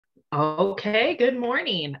Okay, good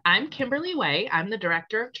morning. I'm Kimberly Way. I'm the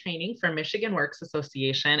Director of Training for Michigan Works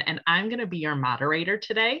Association, and I'm going to be your moderator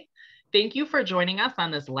today. Thank you for joining us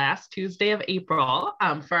on this last Tuesday of April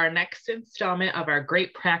for our next installment of our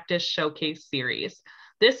Great Practice Showcase series.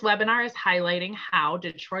 This webinar is highlighting how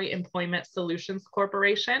Detroit Employment Solutions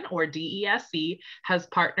Corporation, or DESC, has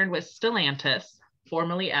partnered with Stellantis,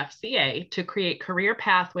 formerly FCA, to create career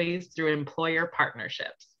pathways through employer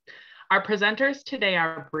partnerships. Our presenters today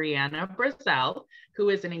are Brianna Brazel, who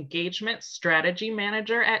is an engagement strategy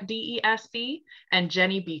manager at DESC, and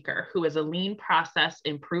Jenny Beeker, who is a lean process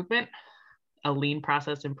improvement,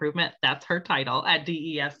 that's her title at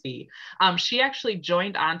DESC. She actually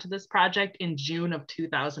joined onto this project in June of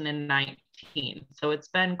 2019, so it's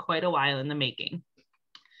been quite a while in the making.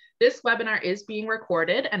 This webinar is being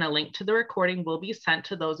recorded, and a link to the recording will be sent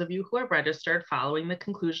to those of you who have registered following the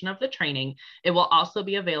conclusion of the training. It will also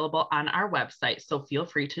be available on our website, so feel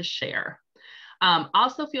free to share.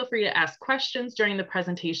 Also, feel free to ask questions during the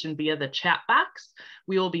presentation via the chat box.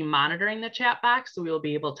 We will be monitoring the chat box, so we will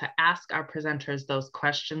be able to ask our presenters those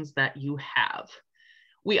questions that you have.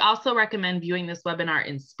 We also recommend viewing this webinar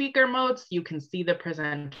in speaker mode so you can see the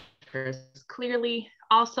presenters clearly.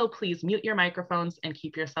 Also, please mute your microphones and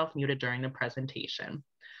keep yourself muted during the presentation.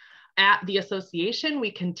 At the association,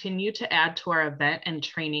 we continue to add to our event and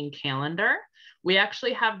training calendar. We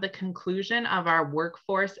actually have the conclusion of our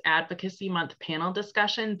Workforce Advocacy Month panel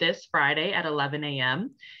discussion this Friday at 11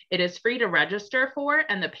 a.m. It is free to register for,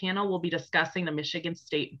 and the panel will be discussing the Michigan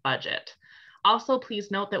State budget. Also,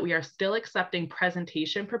 please note that we are still accepting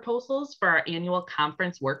presentation proposals for our annual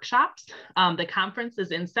conference workshops. The conference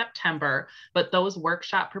is in September, but those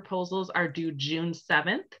workshop proposals are due June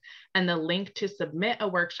 7th, and the link to submit a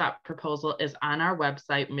workshop proposal is on our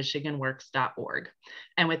website, michiganworks.org.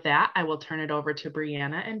 And with that, I will turn it over to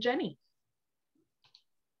Brianna and Jenny.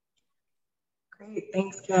 Great,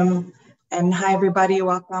 thanks, Kim. And hi, everybody,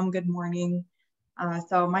 welcome, good morning.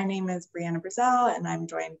 So my name is Brianna Brazel, and I'm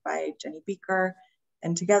joined by Jenny Beeker.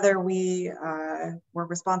 And together we were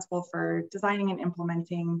responsible for designing and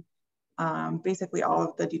implementing basically all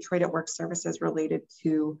of the Detroit at Work services related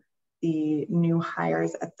to the new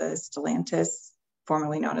hires at the Stellantis,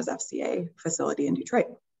 formerly known as FCA, facility in Detroit.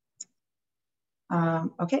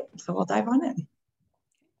 Okay, so we'll dive on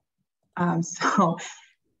in. So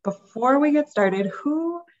before we get started,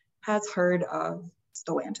 who has heard of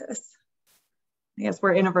Stellantis? I guess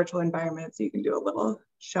we're in a virtual environment, so you can do a little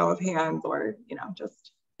show of hands or,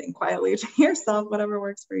 just think quietly to yourself, whatever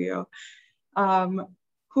works for you.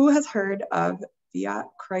 Who has heard of Fiat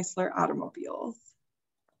Chrysler automobiles?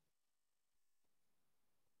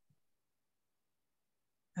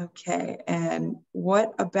 Okay, and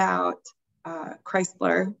what about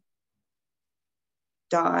Chrysler,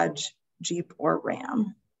 Dodge, Jeep, or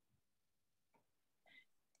Ram?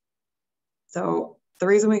 So the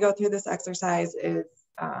reason we go through this exercise is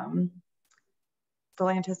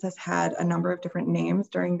Stellantis has had a number of different names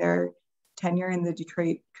during their tenure in the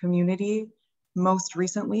Detroit community. Most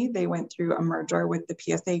recently, they went through a merger with the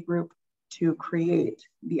PSA group to create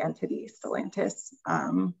the entity Stellantis,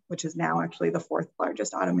 which is now actually the 4th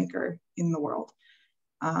largest automaker in the world.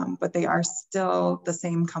 But they are still the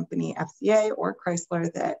same company, FCA or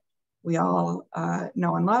Chrysler, that we all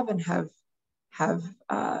know and love and have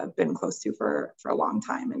been close to for a long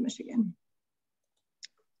time in Michigan.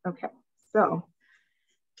 Okay, so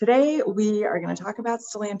today we are going to talk about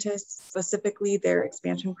Stellantis, specifically their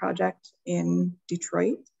expansion project in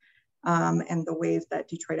Detroit, and the ways that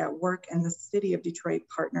Detroit at Work and the city of Detroit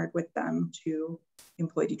partnered with them to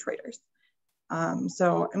employ Detroiters.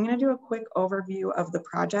 So I'm going to do a quick overview of the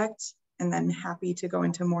project, and then happy to go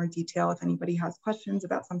into more detail if anybody has questions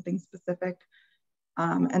about something specific.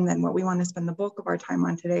 And then what we want to spend the bulk of our time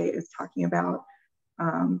on today is talking about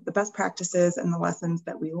the best practices and the lessons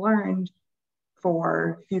that we learned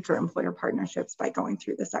for future employer partnerships by going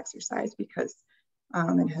through this exercise, because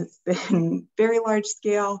it has been very large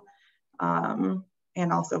scale and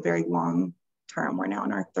also very long term. We're now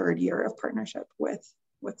in our 3rd year of partnership with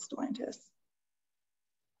Stellantis.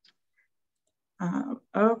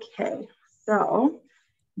 Okay, so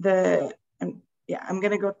I'm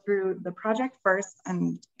going to go through the project first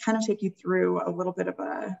and kind of take you through a little bit of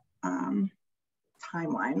a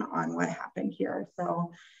timeline on what happened here.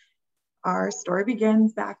 So our story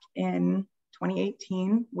begins back in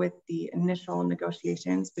 2018 with the initial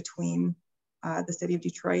negotiations between the city of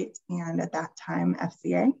Detroit and, at that time,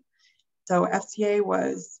 FCA. So FCA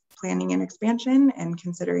was planning an expansion and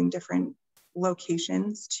considering different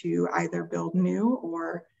locations to either build new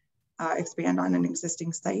or expand on an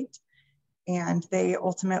existing site. And they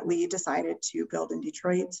ultimately decided to build in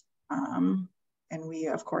Detroit. And we,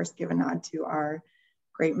 of course, give a nod to our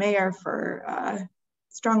great mayor for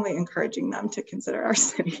strongly encouraging them to consider our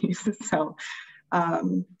cities. So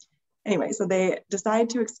anyway, so they decide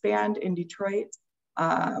to expand in Detroit,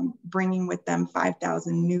 bringing with them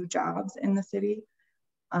 5,000 new jobs in the city.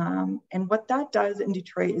 And what that does in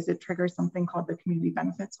Detroit is it triggers something called the Community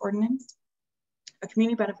Benefits Ordinance. A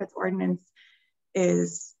Community Benefits Ordinance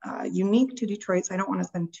is unique to Detroit, so I don't want to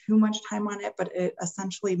spend too much time on it, but it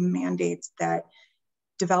essentially mandates that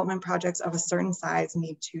development projects of a certain size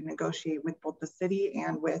need to negotiate with both the city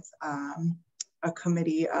and with a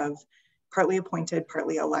committee of partly appointed,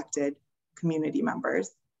 partly elected community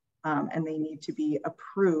members. And they need to be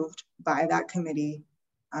approved by that committee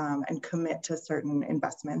and commit to certain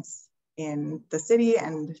investments in the city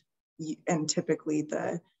and typically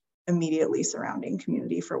the immediately surrounding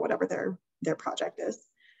community for whatever their project is.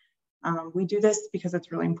 We do this because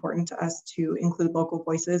it's really important to us to include local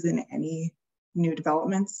voices in any new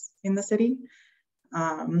developments in the city.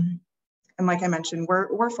 And like I mentioned,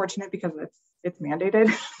 we're fortunate because it's mandated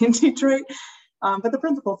in Detroit, but the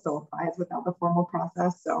principle still applies without the formal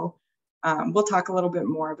process. So we'll talk a little bit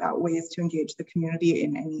more about ways to engage the community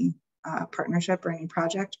in any partnership or any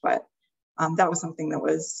project, but that was something that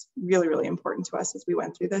was really, really important to us as we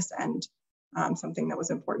went through this, and something that was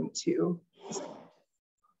important to.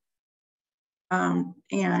 And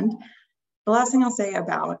the last thing I'll say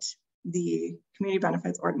about the Community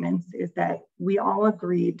Benefits Ordinance is that we all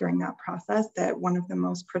agreed during that process that one of the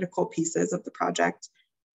most critical pieces of the project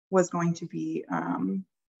was going to be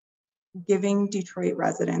giving Detroit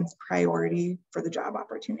residents priority for the job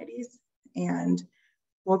opportunities. And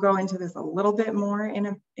we'll go into this a little bit more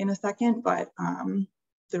in a second, but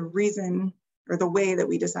the reason or the way that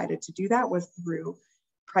we decided to do that was through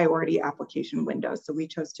priority application windows. So we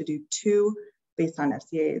chose to do 2 based on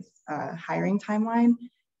FCA's hiring timeline,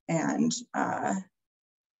 and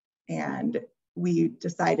we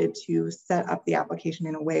decided to set up the application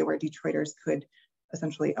in a way where Detroiters could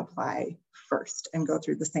essentially apply first and go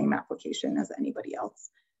through the same application as anybody else.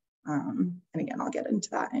 And again, I'll get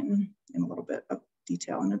into that in a little bit of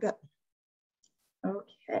detail in a bit.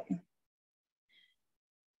 Okay.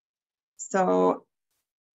 So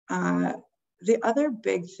the other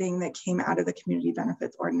big thing that came out of the Community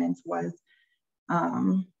Benefits Ordinance was,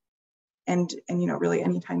 and you know, really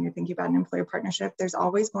anytime you're thinking about an employer partnership, there's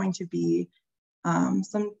always going to be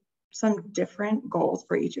some different goals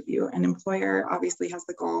for each of you. An employer obviously has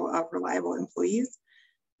the goal of reliable employees,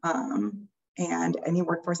 and any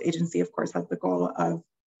workforce agency, of course, has the goal of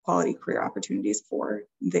quality career opportunities for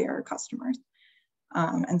their customers.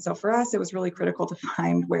 And so for us, it was really critical to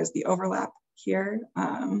find where's the overlap here.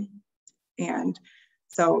 And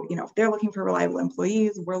so, you know, if they're looking for reliable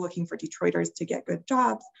employees, we're looking for Detroiters to get good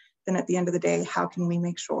jobs, then at the end of the day, how can we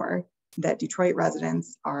make sure that Detroit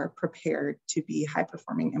residents are prepared to be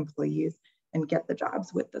high-performing employees and get the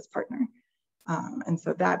jobs with this partner? And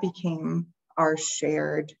so that became our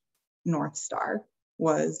shared North Star,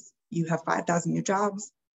 was you have 5,000 new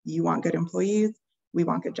jobs, you want good employees, we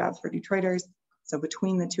want good jobs for Detroiters. So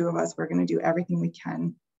between the two of us, we're going to do everything we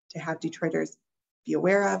can to have Detroiters be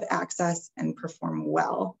aware of, access, and perform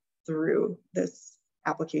well through this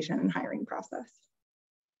application and hiring process.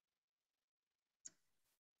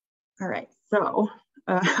 All right, so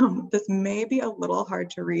this may be a little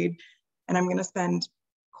hard to read, and I'm going to spend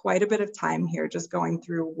quite a bit of time here just going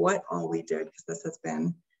through what all we did, because this has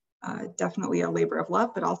been definitely a labor of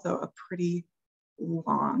love, but also a pretty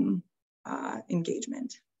long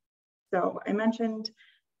engagement. So I mentioned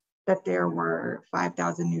that there were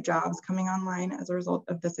 5,000 new jobs coming online as a result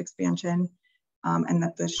of this expansion, and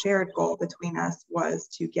that the shared goal between us was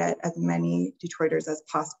to get as many Detroiters as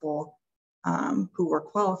possible who were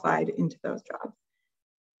qualified into those jobs.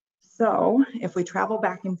 So if we travel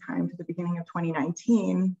back in time to the beginning of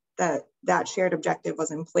 2019, that shared objective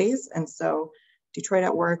was in place. And so Detroit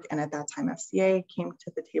at Work, and at that time FCA, came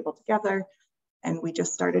to the table together, and we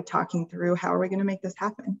just started talking through how are we going to make this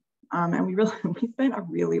happen. And we spent a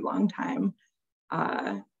really long time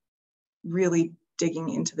really digging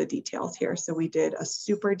into the details here. So we did a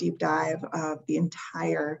super deep dive of the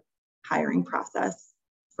entire hiring process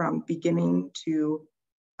from beginning to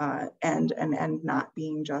end, and end not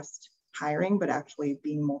being just hiring, but actually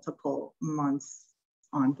being multiple months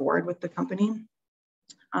on board with the company.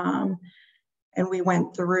 And we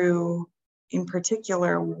went through, in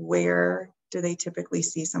particular, where do they typically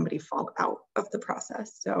see somebody fall out of the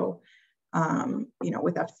process? So, you know,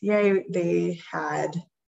 with FCA, they had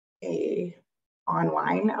a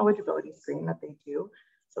online eligibility screen that they do.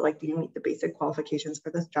 So like, do you meet the basic qualifications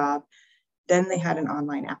for this job? Then they had an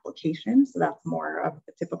online application. So that's more of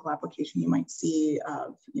the typical application you might see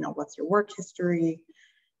of, what's your work history.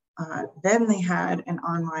 Then they had an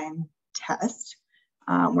online test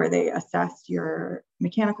where they assessed your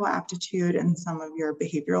mechanical aptitude and some of your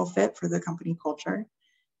behavioral fit for the company culture.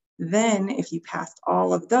 Then if you passed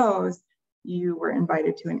all of those, you were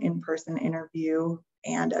invited to an in-person interview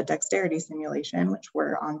and a dexterity simulation, which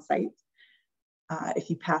were on site. If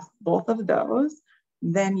you passed both of those,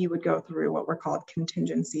 then you would go through what were called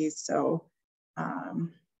contingencies. So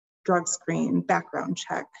drug screen, background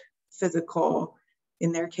check, physical,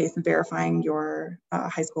 in their case, verifying your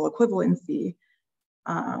high school equivalency.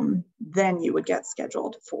 Then you would get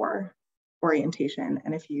scheduled for orientation.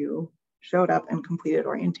 And if you showed up and completed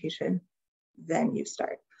orientation, then you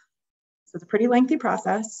start. So it's a pretty lengthy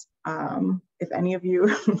process. If any of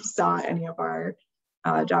you saw any of our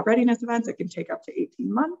job readiness events, it can take up to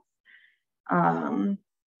 18 months.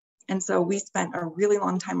 And so we spent a really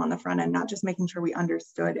long time on the front end, not just making sure we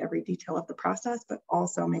understood every detail of the process, but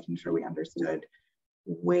also making sure we understood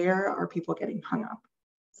where are people getting hung up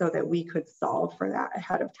so that we could solve for that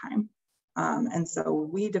ahead of time. And so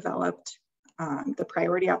we developed the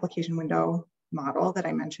priority application window model that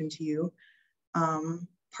I mentioned to you,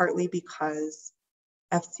 partly because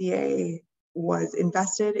FCA was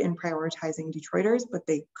invested in prioritizing Detroiters, but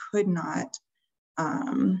they could not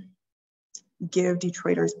give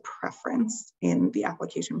Detroiters preference in the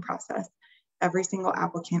application process. Every single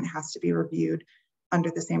applicant has to be reviewed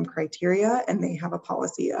under the same criteria, and they have a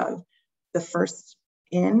policy of the first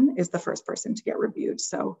in is the first person to get reviewed.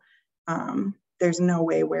 So there's no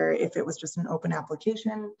way where if it was just an open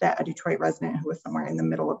application that a Detroit resident who was somewhere in the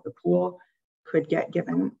middle of the pool could get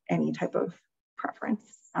given any type of preference.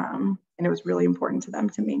 And it was really important to them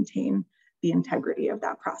to maintain the integrity of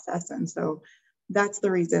that process. And so that's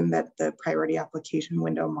the reason that the priority application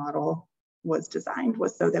window model was designed,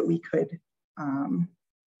 was so that we could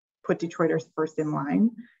put Detroiters first in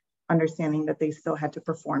line, understanding that they still had to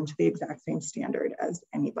perform to the exact same standard as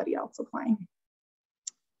anybody else applying.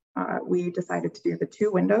 We decided to do the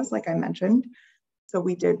 2 windows, like I mentioned. So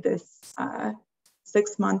we did this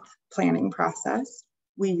 6-month planning process.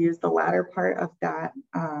 We used the latter part of that,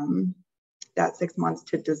 that 6 months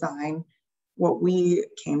to design what we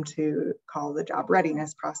came to call the job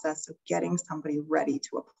readiness process, of getting somebody ready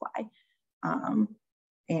to apply.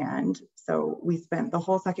 And so we spent the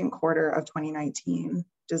whole second quarter of 2019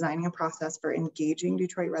 designing a process for engaging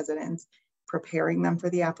Detroit residents, preparing them for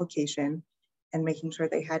the application, and making sure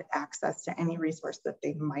they had access to any resource that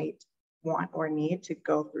they might want or need to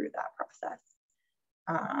go through that process.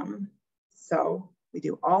 So we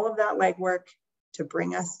do all of that legwork to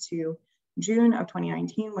bring us to June of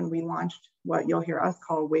 2019, when we launched what you'll hear us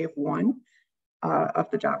call wave 1 of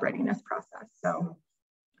the job readiness process. So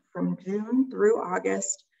from June through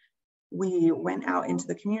August, we went out into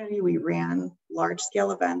the community. We ran large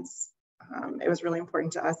scale events. It was really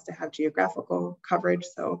important to us to have geographical coverage.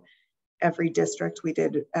 So every district, we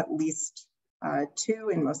did at least 2,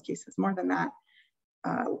 in most cases more than that,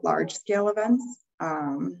 large scale events.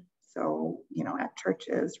 So, at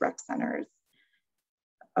churches, rec centers,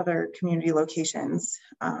 other community locations.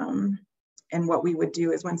 And what we would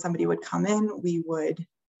do is when somebody would come in, we would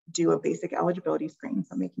do a basic eligibility screen.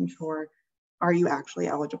 So making sure, are you actually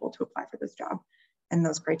eligible to apply for this job? And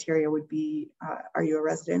those criteria would be, are you a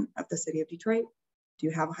resident of the city of Detroit? Do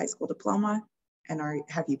you have a high school diploma? And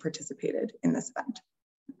have you participated in this event?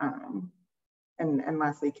 And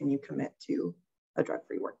lastly, can you commit to a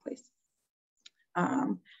drug-free workplace?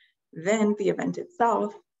 Then the event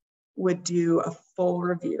itself would do a full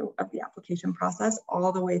review of the application process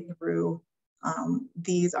all the way through.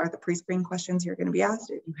 These are the pre-screen questions you're going to be asked.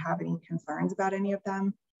 If you have any concerns about any of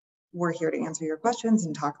them, we're here to answer your questions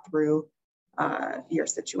and talk through your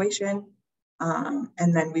situation.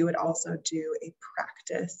 And then we would also do a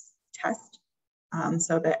practice test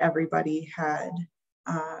so that everybody had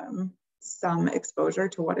some exposure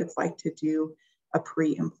to what it's like to do a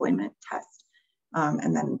pre-employment test.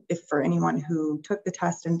 And then if for anyone who took the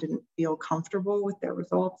test and didn't feel comfortable with their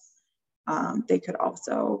results, they could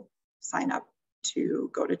also sign up to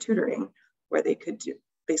go to tutoring, where they could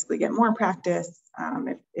basically get more practice.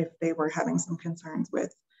 If they were having some concerns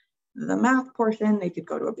with the math portion, they could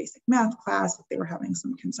go to a basic math class. If they were having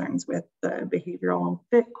some concerns with the behavioral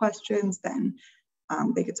fit questions, then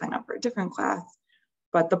they could sign up for a different class.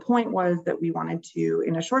 But the point was that we wanted to,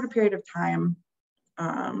 in a shorter period of time,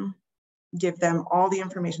 give them all the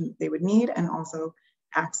information that they would need, and also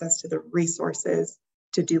access to the resources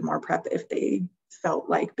to do more prep if they felt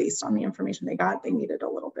like, based on the information they got, they needed a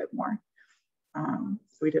little bit more. So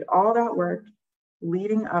we did all that work.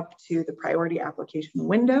 leading up to the priority application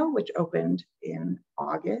window, which opened in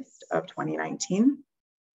August of 2019.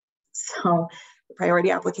 So the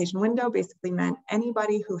priority application window basically meant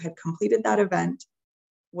anybody who had completed that event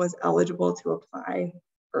was eligible to apply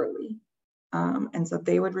early. And so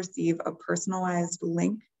they would receive a personalized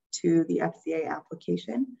link to the FCA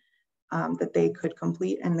application that they could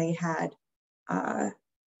complete, and they had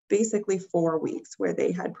basically 4 weeks where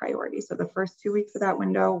they had priority. So the first 2 weeks of that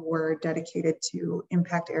window were dedicated to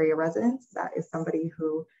impact area residents. That is somebody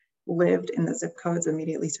who lived in the zip codes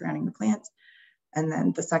immediately surrounding the plant. And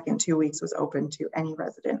then the second 2 weeks was open to any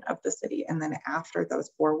resident of the city. And then after those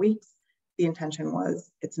 4 weeks, the intention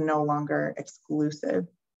was it's no longer exclusive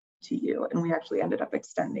to you. And we actually ended up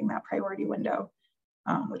extending that priority window,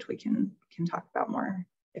 which we can talk about more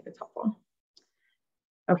if it's helpful.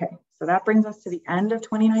 Okay, so that brings us to the end of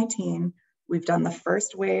 2019. We've done the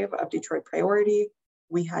first wave of Detroit Priority.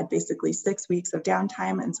 We had basically 6 weeks of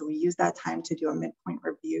downtime, and so we used that time to do a midpoint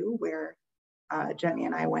review where Jenny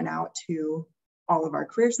and I went out to all of our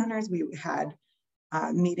career centers. We had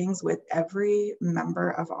meetings with every member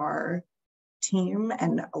of our team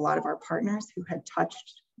and a lot of our partners who had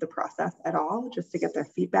touched the process at all, just to get their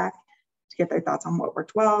feedback, to get their thoughts on what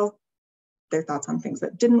worked well, their thoughts on things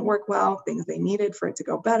that didn't work well, things they needed for it to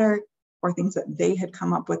go better, or things that they had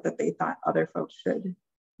come up with that they thought other folks should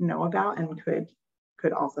know about and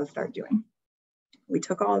could also start doing. We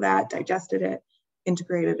took all of that, digested it,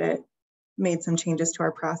 integrated it, made some changes to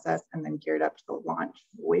our process, and then geared up to launch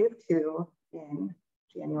Wave 2 in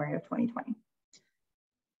January of 2020.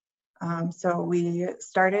 So we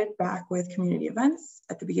started back with community events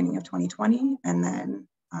at the beginning of 2020, and then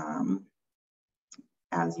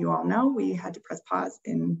as you all know, we had to press pause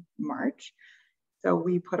in March. So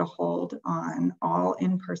we put a hold on all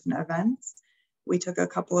in-person events. We took a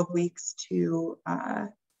couple of weeks to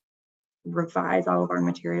revise all of our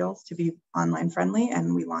materials to be online friendly,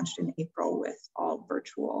 and we launched in April with all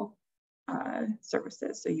virtual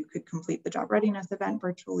services. So you could complete the job readiness event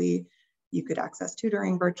virtually, you could access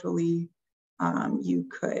tutoring virtually,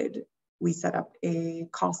 we set up a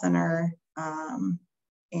call center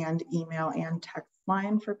and email and text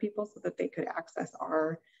line for people so that they could access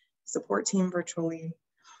our support team virtually.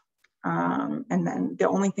 And then the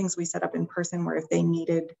only things we set up in person were if they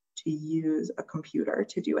needed to use a computer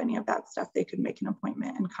to do any of that stuff, they could make an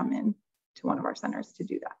appointment and come in to one of our centers to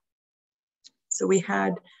do that. So we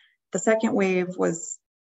had, the second wave was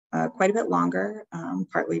quite a bit longer,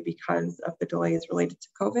 partly because of the delays related to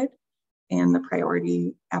COVID, and the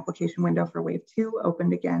priority application window for Wave 2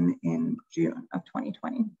 opened again in June of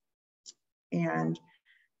 2020. And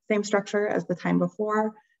same structure as the time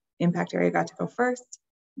before, impact area got to go first,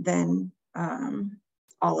 then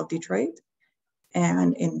all of Detroit.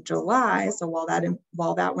 And in July, so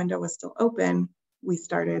while that window was still open, we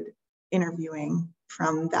started interviewing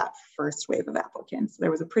from that first wave of applicants.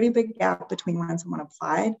 There was a pretty big gap between when someone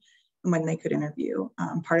applied and when they could interview.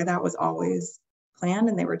 Part of that was always planned,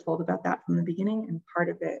 and they were told about that from the beginning, and part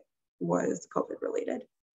of it was COVID related.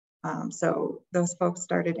 So those folks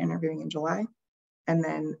started interviewing in July, and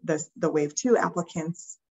then the Wave 2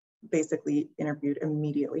 applicants basically interviewed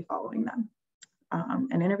immediately following them.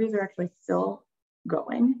 And interviews are actually still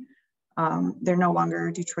going. They're no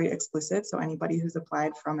longer Detroit exclusive, so anybody who's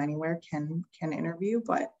applied from anywhere can interview,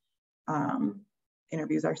 but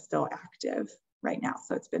interviews are still active right now.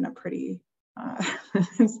 So it's been a pretty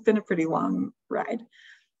long ride.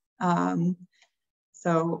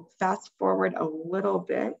 So fast forward a little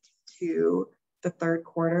bit to the third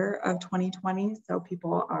quarter of 2020. So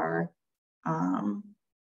people are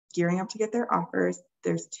gearing up to get their offers.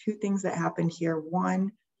 There's two things that happened here.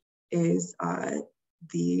 One is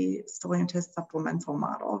the Stellantis supplemental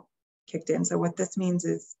model kicked in. So what this means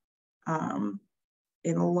is, in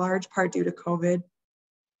large part due to COVID,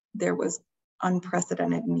 there was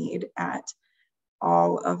unprecedented need at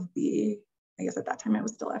all of the, I guess at that time it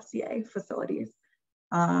was still FCA facilities.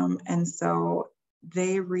 And so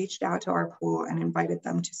they reached out to our pool and invited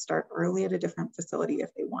them to start early at a different facility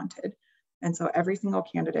if they wanted. And so every single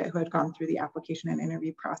candidate who had gone through the application and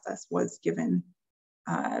interview process was given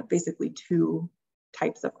basically two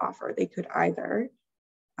types of offer. They could either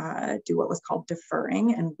do what was called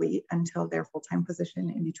deferring and wait until their full-time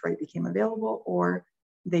position in Detroit became available, or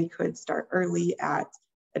they could start early at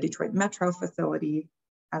a Detroit Metro facility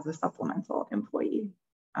as a supplemental employee.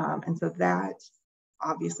 And so that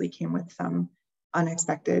obviously came with some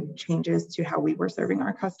unexpected changes to how we were serving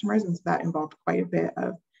our customers. And so that involved quite a bit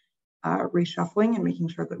of reshuffling and making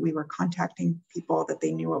sure that we were contacting people, that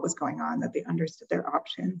they knew what was going on, that they understood their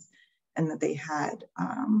options, and that they had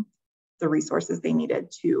the resources they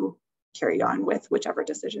needed to carried on with whichever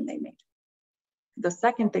decision they made. The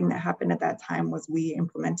second thing that happened at that time was we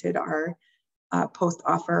implemented our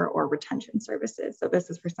post-offer or retention services. So this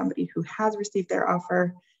is for somebody who has received their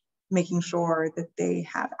offer, making sure that they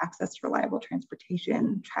have access to reliable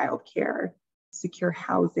transportation, childcare, secure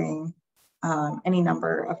housing, any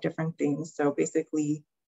number of different things. So basically,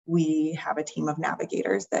 we have a team of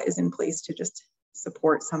navigators that is in place to just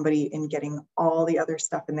support somebody in getting all the other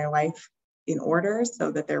stuff in their life in order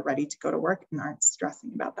so that they're ready to go to work and aren't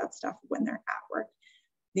stressing about that stuff when they're at work.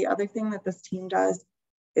 The other thing that this team does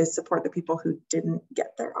is support the people who didn't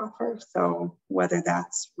get their offer. So whether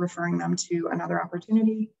that's referring them to another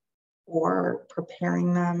opportunity or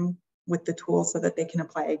preparing them with the tools so that they can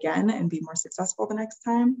apply again and be more successful the next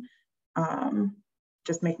time,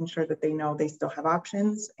 just making sure that they know they still have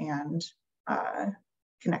options and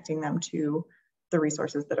connecting them to the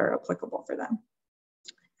resources that are applicable for them.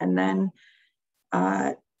 And then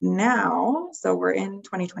now, so we're in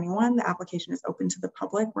 2021, the application is open to the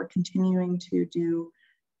public. We're continuing to do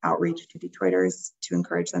outreach to Detroiters to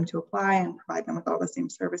encourage them to apply and provide them with all the same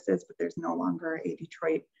services, but there's no longer a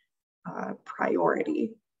Detroit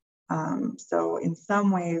priority. So in some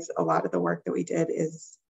ways, a lot of the work that we did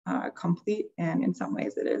is complete, and in some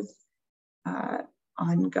ways it is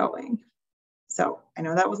ongoing. So I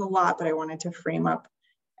know that was a lot, but I wanted to frame up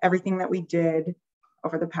everything that we did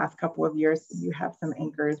over the past couple of years so you have some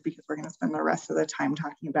anchors, because we're going to spend the rest of the time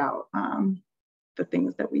talking about the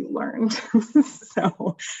things that we learned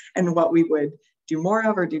so, and what we would do more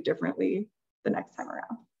of or do differently the next time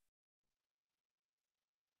around.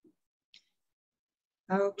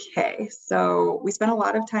 Okay, so we spent a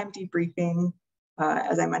lot of time debriefing.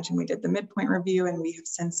 As I mentioned, we did the midpoint review, and we have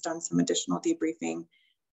since done some additional debriefing,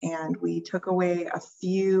 and we took away a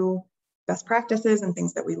few best practices and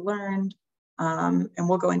things that we learned. And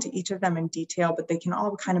we'll go into each of them in detail, but they can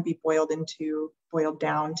all kind of be boiled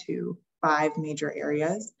down to 5 major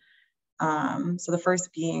areas. So the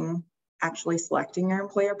first being actually selecting your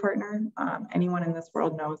employer partner. Anyone in this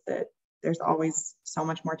world knows that there's always so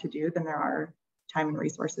much more to do than there are time and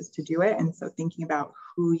resources to do it. And so thinking about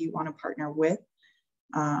who you want to partner with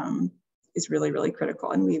is really, really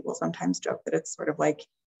critical. And we will sometimes joke that it's sort of like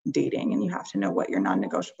dating, and you have to know what your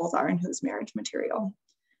non-negotiables are and who's marriage material.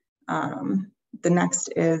 The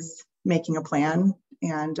next is making a plan.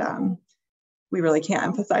 And we really can't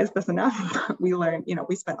emphasize this enough. We learned,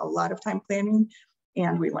 we spent a lot of time planning,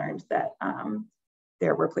 and we learned that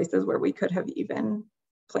there were places where we could have even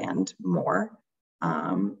planned more.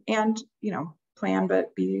 And, plan,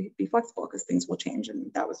 but be flexible, because things will change.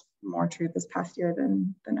 And that was more true this past year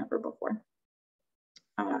than ever before.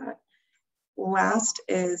 Last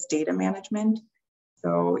is data management.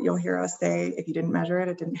 So you'll hear us say, if you didn't measure it,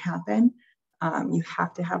 it didn't happen. You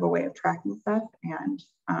have to have a way of tracking stuff, and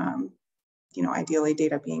ideally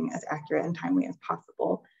data being as accurate and timely as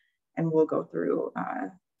possible. And we'll go through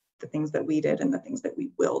the things that we did and the things that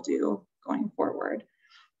we will do going forward.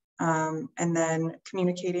 And then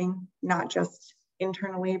communicating, not just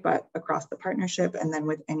internally, but across the partnership, and then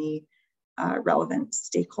with any relevant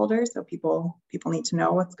stakeholders. So people need to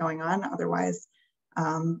know what's going on. Otherwise,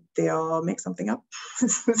 they'll make something up.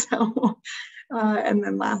 And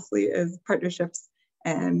then lastly is partnerships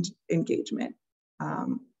and engagement.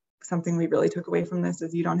 Something we really took away from this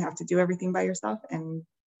is you don't have to do everything by yourself, and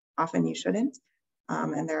often you shouldn't.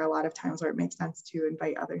 And there are a lot of times where it makes sense to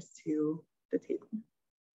invite others to the table.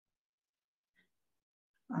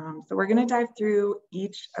 So we're going to dive through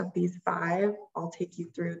each of these 5. I'll take you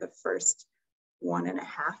through the first 1.5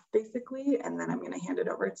 basically, and then I'm going to hand it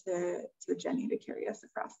over to Jenny to carry us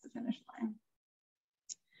across the finish line.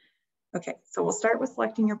 Okay, so we'll start with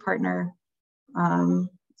selecting your partner.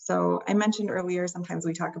 So I mentioned earlier, sometimes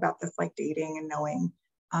we talk about this like dating and knowing,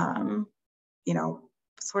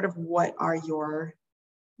 sort of what are your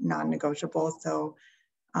non-negotiables. So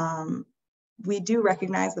we do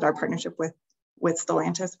recognize that our partnership with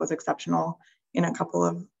Stellantis was exceptional in a couple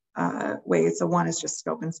of ways. So one is just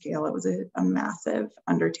scope and scale. It was a massive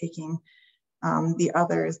undertaking. The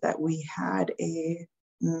other is that we had a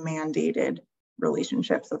mandated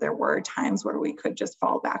relationship. So there were times where we could just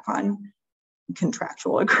fall back on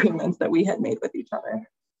contractual agreements that we had made with each other.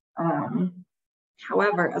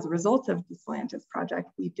 However, as a result of the Stellantis project,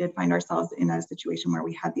 we did find ourselves in a situation where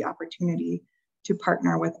we had the opportunity to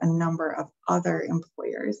partner with a number of other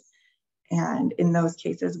employers. And in those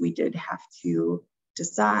cases, we did have to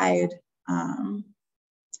decide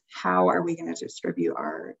how are we going to distribute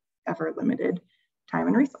our ever limited time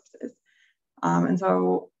and resources. And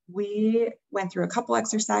so we went through a couple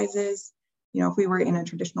exercises. You know, if we were in a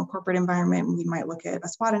traditional corporate environment, we might look at a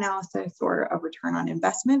SWOT analysis or a return on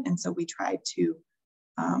investment. And so we try to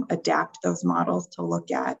adapt those models to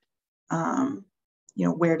look at, you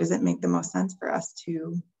know, where does it make the most sense for us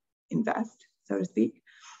to invest, so to speak.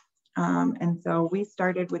 And so we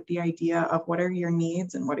started with the idea of what are your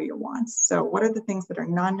needs and what are your wants. So what are the things that are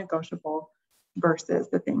non-negotiable versus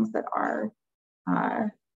the things that are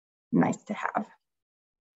nice to have.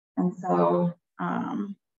 And so,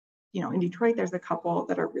 you know, in Detroit, there's a couple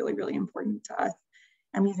that are really, really important to us.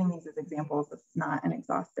 I'm using these as examples. It's not an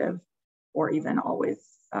exhaustive or even always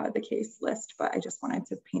the case list, but I just wanted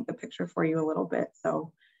to paint the picture for you a little bit.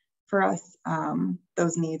 So for us,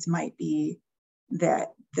 those needs might be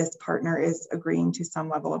that this partner is agreeing to some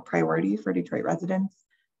level of priority for Detroit residents,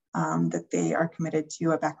 that they are committed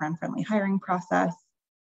to a background-friendly hiring process.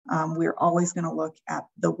 We're always going to look at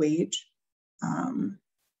the wage.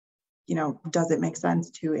 You know, does it make sense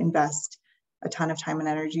to invest a ton of time and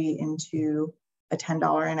energy into a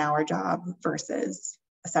 $10 an hour job versus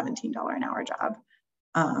a $17 an hour job?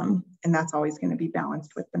 And that's always going to be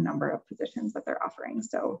balanced with the number of positions that they're offering.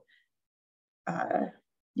 So,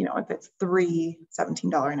 you know, if it's 3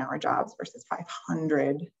 $17 an hour jobs versus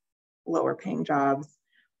 500 lower paying jobs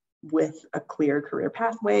with a clear career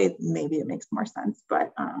pathway, maybe it makes more sense.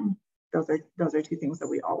 But those are two things that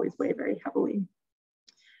we always weigh very heavily.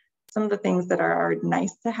 Some of the things that are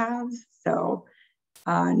nice to have. So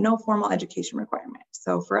no formal education requirement.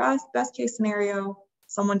 So for us, best case scenario,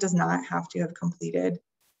 someone does not have to have completed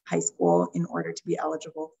high school in order to be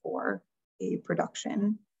eligible for a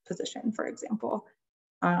production position, for example.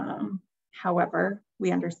 However,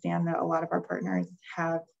 we understand that a lot of our partners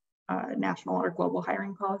have national or global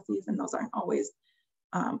hiring policies, and those aren't always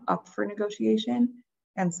up for negotiation.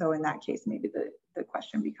 And so in that case, maybe the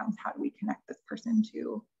question becomes, how do we connect this person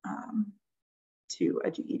to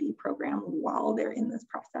a GED program while they're in this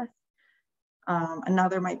process?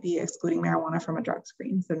 Another might be excluding marijuana from a drug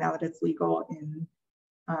screen. So now that it's legal in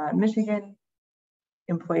Michigan,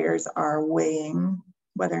 employers are weighing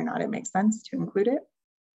whether or not it makes sense to include it.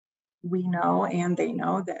 We know, and they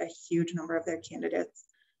know, that a huge number of their candidates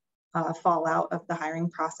fall out of the hiring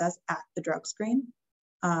process at the drug screen.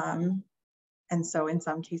 And so in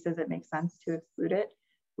some cases, it makes sense to exclude it.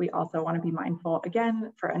 We also want to be mindful,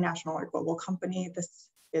 again, for a national or global company, this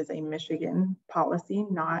is a Michigan policy,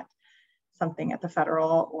 not something at the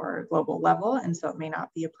federal or global level. And so it may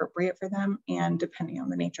not be appropriate for them. And depending on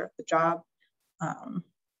the nature of the job,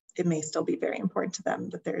 it may still be very important to them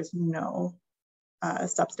that there's no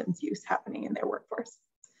substance use happening in their workforce.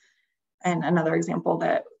 And another example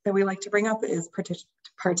that we like to bring up is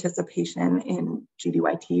participation in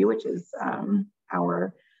GDYT, which is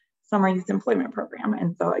our summer youth employment program.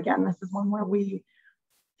 And so again, this is one where we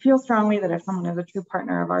feel strongly that if someone is a true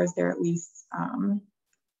partner of ours, they're at least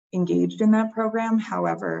engaged in that program.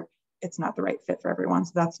 However, it's not the right fit for everyone.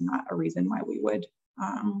 So that's not a reason why we would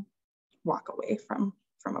walk away from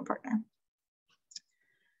a partner.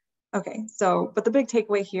 Okay, so, but the big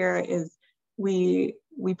takeaway here is we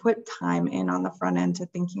put time in on the front end to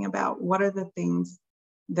thinking about what are the things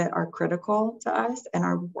that are critical to us and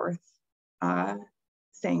are worth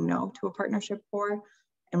saying no to a partnership for,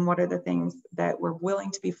 and what are the things that we're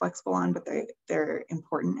willing to be flexible on, but they're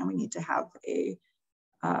important and we need to have a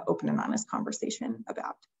open and honest conversation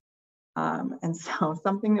about. And so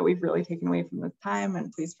something that we've really taken away from this time,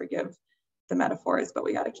 and please forgive the metaphors, but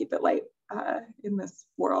we got to keep it light in this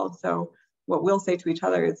world. So what we'll say to each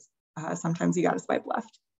other is sometimes you got to swipe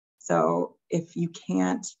left. So if you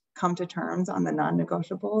can't come to terms on the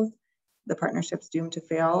non-negotiables, the partnership's doomed to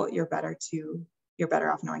fail. You're better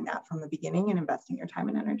off knowing that from the beginning and investing your time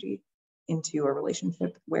and energy into a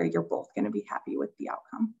relationship where you're both going to be happy with the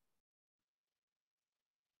outcome.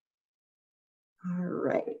 All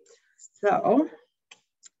right, so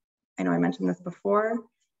I know I mentioned this before.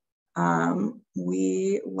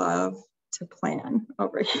 We love to plan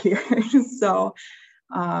over here. So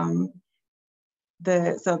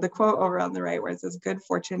the quote over on the right where it says, "Good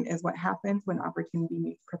fortune is what happens when opportunity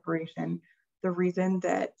meets preparation." The reason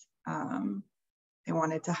that I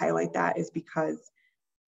wanted to highlight that is because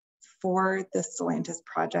for the Stellantis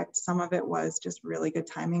project, some of it was just really good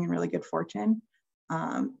timing and really good fortune.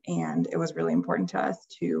 And it was really important to us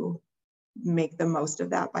to make the most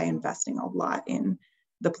of that by investing a lot in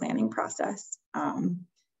the planning process. And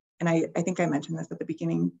I think I mentioned this at the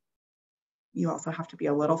beginning, you also have to be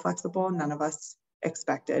a little flexible. None of us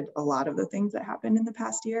expected a lot of the things that happened in the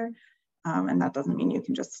past year. And that doesn't mean you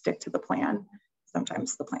can just stick to the plan.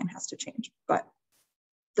 Sometimes the plan has to change. But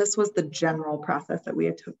this was the general process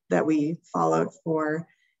that we followed for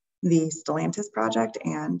the Stellantis project.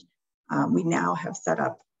 And We now have set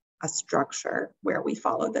up a structure where we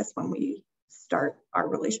follow this when we start our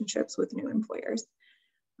relationships with new employers.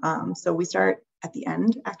 So we start at the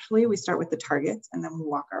end, actually, we start with the targets and then we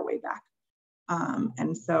walk our way back.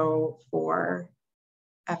 And so for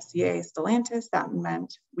FCA Stellantis, that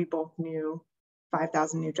meant we both knew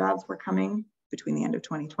 5,000 new jobs were coming between the end of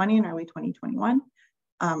 2020 and early 2021.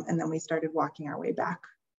 And then we started walking our way back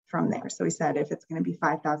from there. So we said, if it's going to be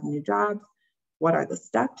 5,000 new jobs, what are the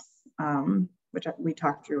steps, which we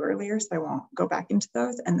talked through earlier, so I won't go back into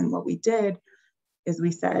those. And then what we did is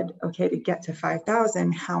we said, okay, to get to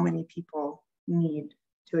 5,000, how many people need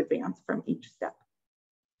to advance from each step?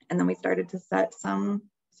 And then we started to set some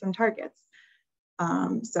targets.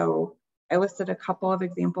 So I listed a couple of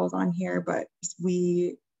examples on here, but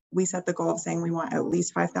we set the goal of saying we want at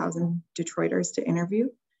least 5,000 Detroiters to interview.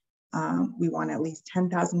 We want at least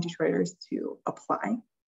 10,000 Detroiters to apply.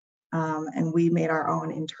 And we made our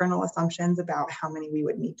own internal assumptions about how many we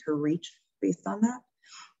would need to reach based on that.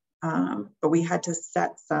 But we had to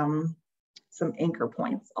set some anchor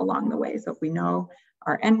points along the way. So if we know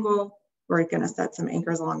our end goal, we're going to set some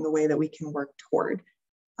anchors along the way that we can work toward.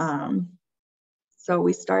 So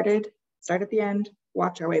we started at the end,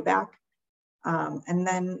 watch our way back. And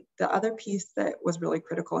then the other piece that was really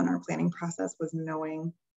critical in our planning process was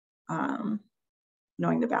knowing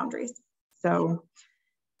the boundaries. So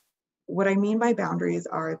what I mean by boundaries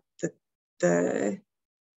are the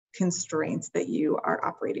constraints that you are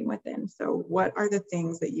operating within. So what are the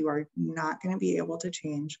things that you are not going to be able to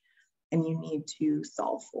change and you need to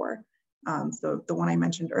solve for? So the one I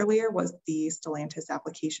mentioned earlier was the Stellantis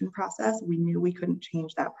application process. We knew we couldn't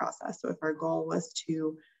change that process. So if our goal was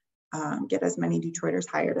to get as many Detroiters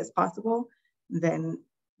hired as possible, then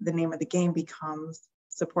the name of the game becomes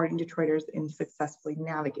supporting Detroiters in successfully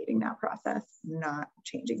navigating that process, not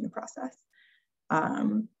changing the process.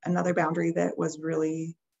 Another boundary that was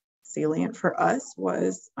really salient for us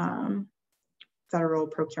was federal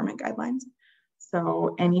procurement guidelines.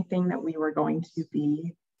 So anything that we were going to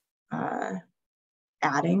be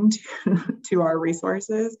adding to our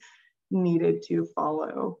resources needed to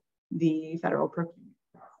follow the federal procurement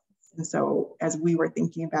process. And so as we were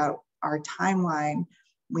thinking about our timeline,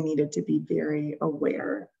 we needed to be very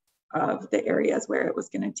aware of the areas where it was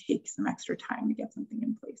going to take some extra time to get something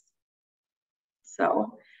in place.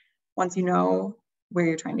 So once you know where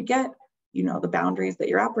you're trying to get, you know the boundaries that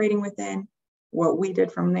you're operating within, what we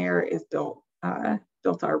did from there is built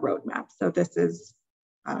our roadmap. So this is,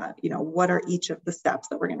 what are each of the steps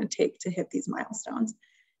that we're going to take to hit these milestones?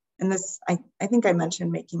 And this, I think I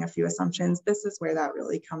mentioned making a few assumptions. This is where that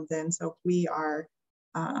really comes in. So if we are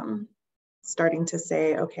starting to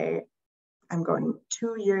say, okay, I'm going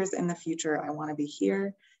 2 years in the future, I want to be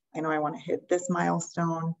here. I know I want to hit this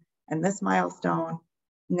milestone and this milestone.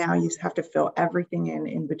 Now you have to fill everything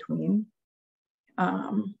in between.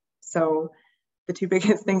 So the two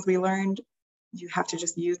biggest things we learned, you have to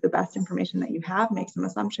just use the best information that you have, make some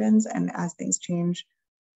assumptions, and as things change,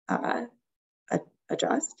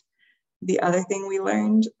 adjust. The other thing we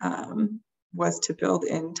learned was to build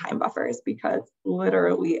in time buffers, because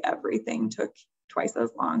literally everything took twice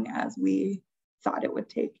as long as we thought it would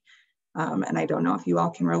take. And I don't know if you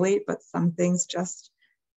all can relate, but some things just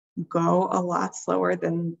go a lot slower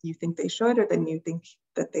than you think they should or than you think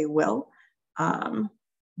that they will.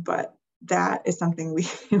 But that is something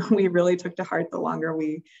we really took to heart the longer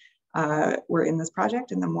we were in this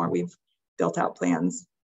project, and the more we've built out plans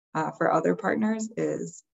for other partners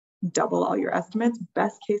is double all your estimates.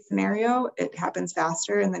 Best case scenario, it happens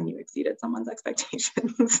faster and then you exceeded someone's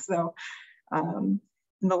expectations. So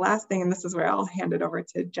the last thing, and this is where I'll hand it over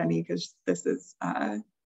to Jenny, because this is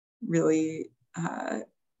really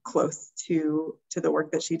close to the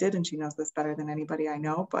work that she did, and she knows this better than anybody I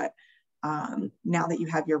know. But now that you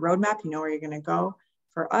have your roadmap, you know where you're going to go.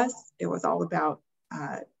 For us, it was all about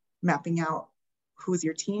mapping out who's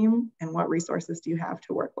your team and what resources do you have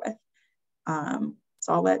to work with.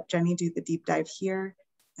 So I'll let Jenny do the deep dive here,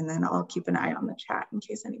 and then I'll keep an eye on the chat in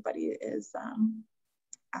case anybody is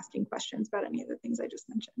asking questions about any of the things I just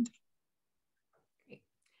mentioned. Great.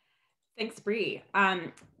 Thanks, Bree.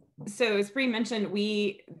 So as Bree mentioned,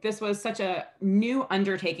 this was such a new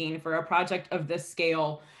undertaking for a project of this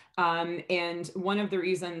scale. And one of the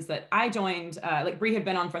reasons that I joined, like Bree had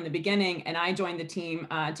been on from the beginning, and I joined the team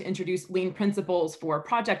to introduce lean principles for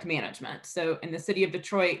project management. So in the city of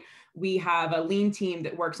Detroit, we have a lean team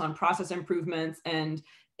that works on process improvements and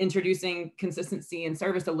introducing consistency and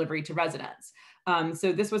service delivery to residents.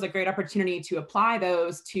 So this was a great opportunity to apply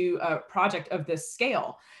those to a project of this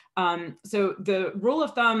scale. So the rule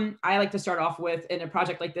of thumb I like to start off with in a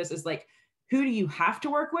project like this is like, who do you have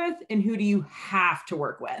to work with and who do you have to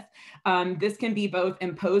work with? This can be both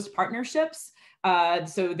imposed partnerships.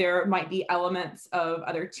 So there might be elements of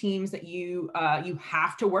other teams that you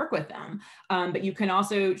have to work with them, but you can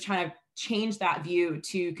also try to change that view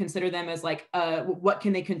to consider them as like, what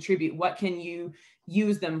can they contribute? What can you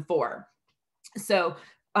use them for? So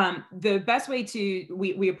the best way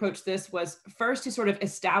we approached this was first to sort of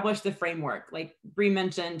establish the framework. Like Bree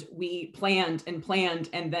mentioned, we planned and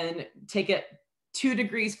then take it 2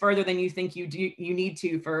 degrees further than you think you need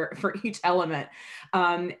to for each element,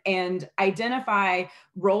 and identify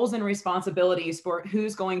roles and responsibilities for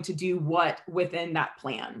who's going to do what within that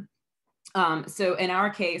plan. So in our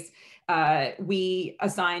case, we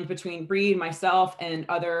assigned between Bree, myself, and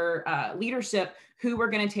other leadership who were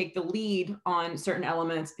going to take the lead on certain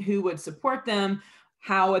elements, who would support them,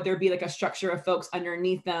 how would there be like a structure of folks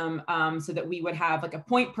underneath them, so that we would have like a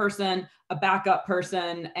point person, a backup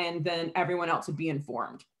person, and then everyone else would be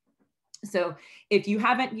informed. So if you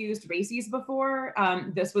haven't used RACES before,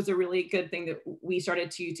 this was a really good thing that we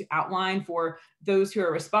started to outline for those who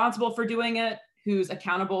are responsible for doing it, who's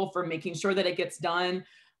accountable for making sure that it gets done,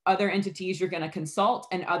 other entities you're going to consult,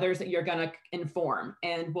 and others that you're going to inform.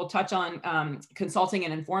 And we'll touch on consulting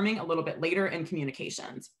and informing a little bit later in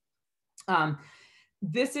communications.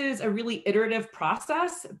 This is a really iterative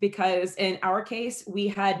process because in our case, we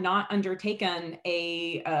had not undertaken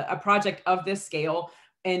a project of this scale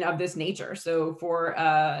and of this nature. So for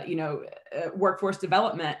workforce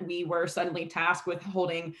development, we were suddenly tasked with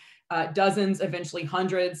holding dozens, eventually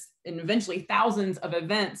hundreds, and eventually thousands of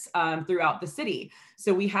events throughout the city.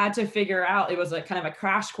 So we had to figure out, it was like kind of a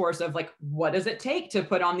crash course of like, what does it take to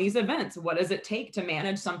put on these events? What does it take to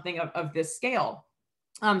manage something of this scale?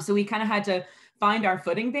 So we kind of had to find our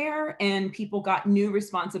footing there, and people got new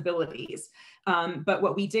responsibilities. But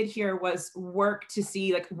what we did here was work to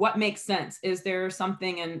see like what makes sense. Is there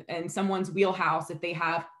something in someone's wheelhouse that they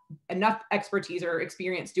have enough expertise or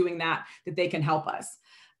experience doing that they can help us?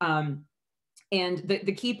 And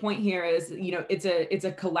the key point here is, it's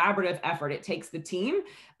a collaborative effort. It takes the team.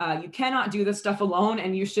 You cannot do this stuff alone,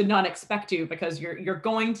 and you should not expect to, because you're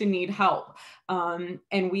going to need help.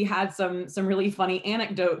 And we had some really funny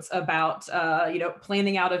anecdotes about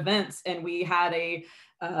planning out events. And we had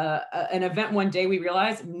an event one day, we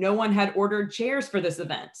realized no one had ordered chairs for this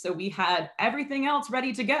event. So we had everything else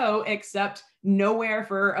ready to go except nowhere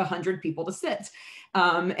for 100 people to sit.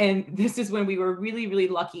 And this is when we were really, really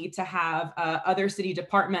lucky to have other city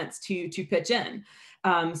departments to pitch in.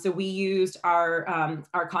 So we used our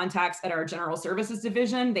contacts at our general services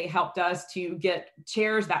division. They helped us to get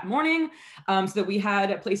chairs that morning, so that we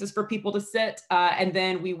had places for people to sit. And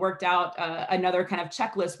then we worked out another kind of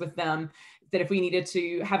checklist with them, that if we needed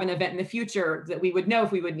to have an event in the future, that we would know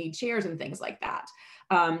if we would need chairs and things like that.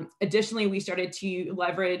 Additionally, we started to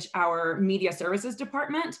leverage our media services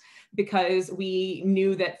department, because we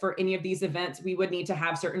knew that for any of these events, we would need to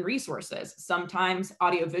have certain resources. Sometimes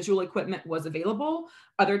audiovisual equipment was available,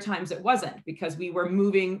 other times it wasn't, because we were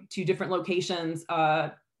moving to different locations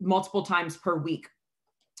multiple times per week.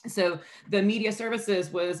 So the media services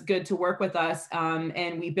was good to work with us,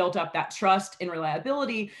 and we built up that trust and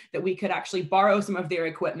reliability that we could actually borrow some of their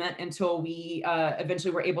equipment until we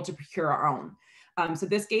eventually were able to procure our own. So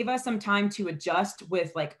this gave us some time to adjust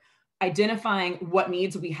with like identifying what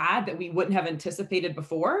needs we had that we wouldn't have anticipated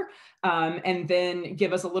before, and then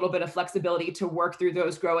give us a little bit of flexibility to work through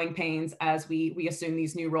those growing pains as we assume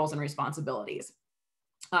these new roles and responsibilities.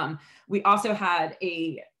 We also had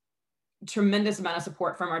a tremendous amount of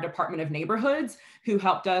support from our Department of Neighborhoods, who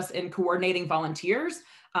helped us in coordinating volunteers.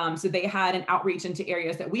 So they had an outreach into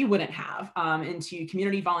areas that we wouldn't have, into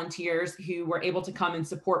community volunteers who were able to come and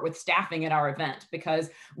support with staffing at our event,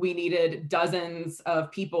 because we needed dozens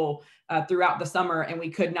of people throughout the summer, and we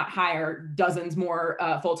could not hire dozens more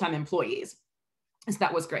full-time employees. So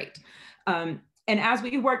that was great. And as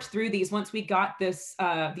we worked through these, once we got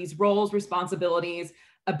these roles, responsibilities,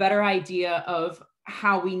 a better idea of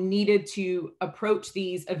how we needed to approach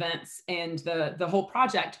these events and the whole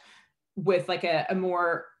project with like a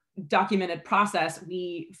more documented process,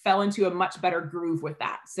 we fell into a much better groove with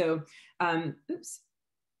that. So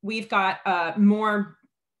we've got more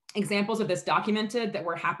examples of this documented that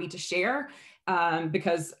we're happy to share,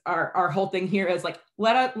 because our whole thing here is like,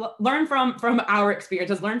 let us learn from our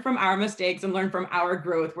experiences, learn from our mistakes, and learn from our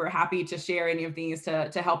growth. We're happy to share any of these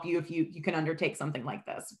to help you if you can undertake something like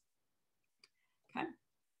this. Okay.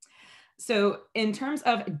 So in terms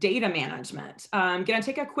of data management, I'm going to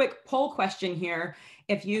take a quick poll question here.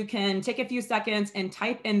 If you can take a few seconds and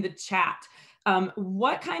type in the chat,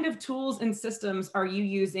 What kind of tools and systems are you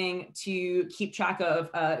using to keep track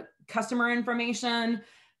of customer information,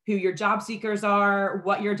 who your job seekers are,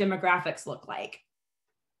 what your demographics look like?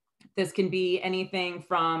 This can be anything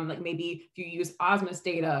from, like, maybe if you use Osmos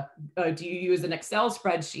data, do you use an Excel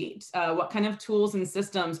spreadsheet? What kind of tools and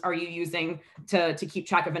systems are you using to keep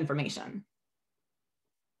track of information?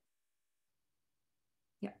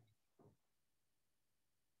 Yeah.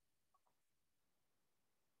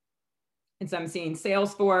 And so I'm seeing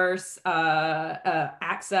Salesforce,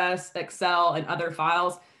 Access, Excel, and other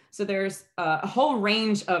files. So there's a whole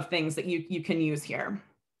range of things that you can use here.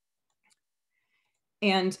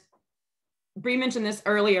 And Bree mentioned this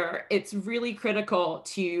earlier, it's really critical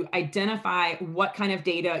to identify what kind of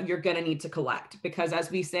data you're going to need to collect, because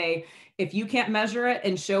as we say, if you can't measure it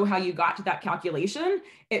and show how you got to that calculation,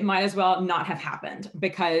 it might as well not have happened,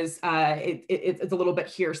 because it's a little bit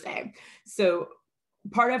hearsay. So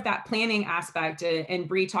part of that planning aspect, and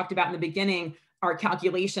Bree talked about in the beginning, our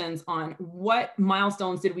calculations on what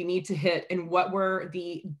milestones did we need to hit and what were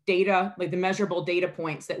the data, like the measurable data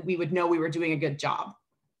points that we would know we were doing a good job.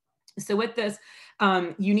 So with this,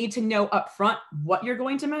 you need to know upfront what you're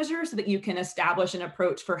going to measure so that you can establish an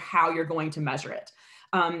approach for how you're going to measure it.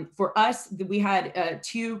 For us, we had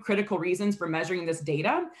two critical reasons for measuring this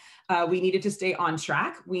data. We needed to stay on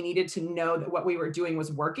track. We needed to know that what we were doing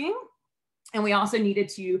was working. And we also needed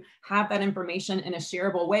to have that information in a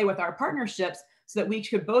shareable way with our partnerships so that we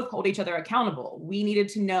could both hold each other accountable. We needed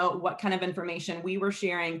to know what kind of information we were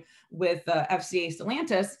sharing with FCA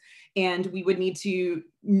Stellantis, and we would need to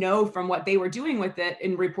know from what they were doing with it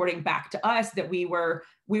and reporting back to us that we were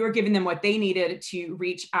giving them what they needed to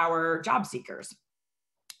reach our job seekers.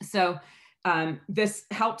 So this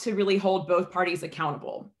helped to really hold both parties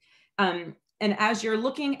accountable. And as you're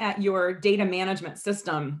looking at your data management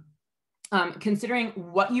system, considering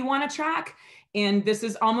what you want to track, and this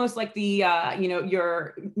is almost like the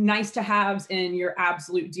your nice to haves and your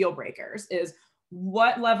absolute deal breakers, is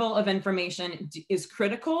what level of information is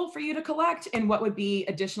critical for you to collect and what would be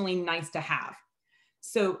additionally nice to have.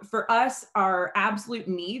 So for us, our absolute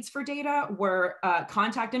needs for data were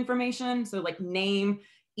contact information, so like name,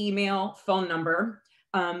 email, phone number,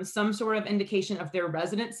 some sort of indication of their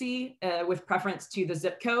residency with preference to the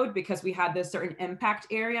zip code, because we had this certain impact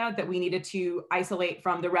area that we needed to isolate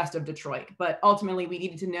from the rest of Detroit. But ultimately, we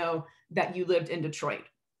needed to know that you lived in Detroit.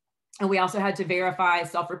 And we also had to verify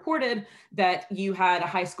self-reported that you had a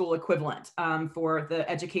high school equivalent for the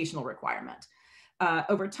educational requirement.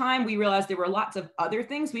 Over time, we realized there were lots of other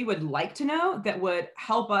things we would like to know that would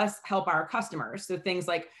help us help our customers. So things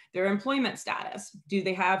like their employment status. Do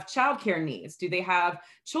they have childcare needs? Do they have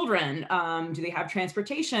children? Do they have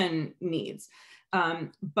transportation needs?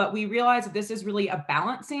 But we realized that this is really a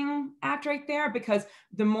balancing act right there, because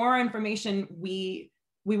the more information we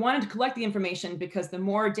wanted to collect the information, because the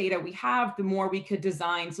more data we have, the more we could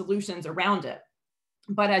design solutions around it.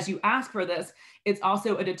 But as you ask for this, it's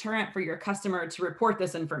also a deterrent for your customer to report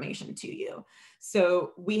this information to you.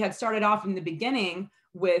 So we had started off in the beginning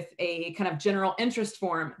with a kind of general interest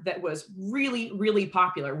form that was really, really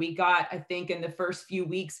popular. We got, I think in the first few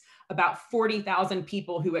weeks, about 40,000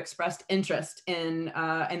 people who expressed interest in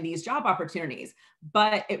these job opportunities.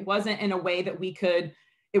 But it wasn't in a way that we could,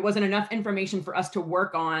 it wasn't enough information for us to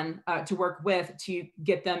work on, to work with, to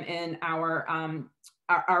get them in our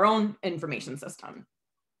own information system.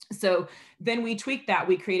 So then we tweaked that.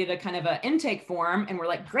 We created a kind of an intake form, and we're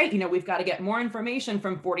like, great, we've got to get more information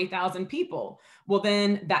from 40,000 people. Well,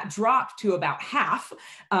 then that dropped to about half.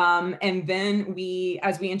 And then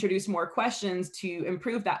as we introduced more questions to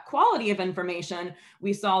improve that quality of information,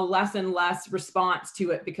 we saw less and less response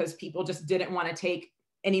to it, because people just didn't want to take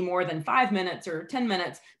any more than 5 minutes or 10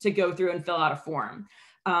 minutes to go through and fill out a form.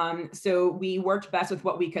 So we worked best with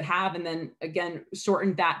what we could have, and then again,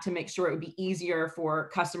 shortened that to make sure it would be easier for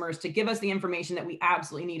customers to give us the information that we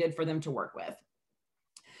absolutely needed for them to work with.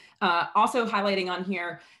 Also highlighting on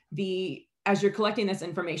here, as you're collecting this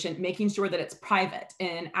information, making sure that it's private.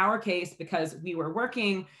 In our case, because we were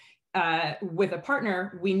working with a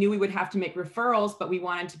partner, we knew we would have to make referrals, but we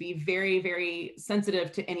wanted to be very, very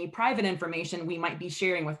sensitive to any private information we might be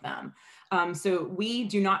sharing with them. So we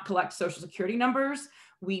do not collect social security numbers.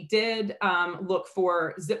 We did look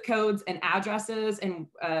for zip codes and addresses, and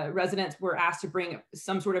residents were asked to bring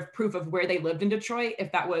some sort of proof of where they lived in Detroit,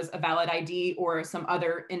 if that was a valid ID or some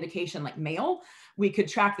other indication like mail. We could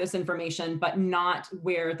track this information, but not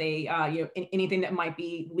where they, anything that might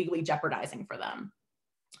be legally jeopardizing for them.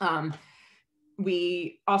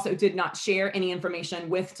 We also did not share any information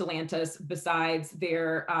with Stellantis besides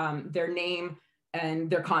their name,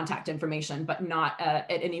 their contact information, but not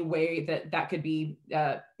in any way that could be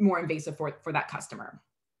more invasive for that customer.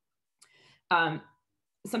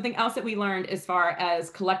 Something else that we learned as far as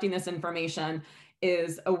collecting this information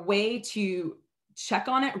is a way to check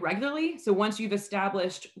on it regularly. So once you've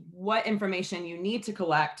established what information you need to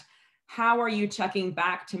collect, how are you checking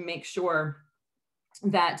back to make sure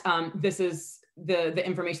that this is the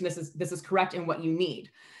information, this is correct in what you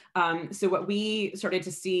need? So what we started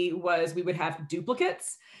to see was we would have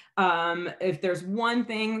duplicates. If there's one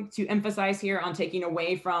thing to emphasize here on taking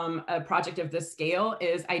away from a project of this scale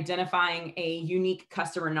is identifying a unique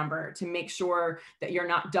customer number to make sure that you're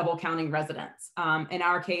not double counting residents. In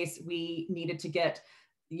our case, we needed to get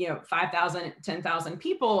 5,000, 10,000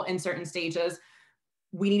 people in certain stages.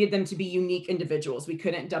 We needed them to be unique individuals. We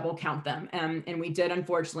couldn't double count them. And we did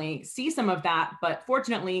unfortunately see some of that, but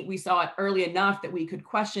fortunately we saw it early enough that we could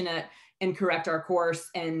question it and correct our course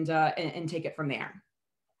and take it from there.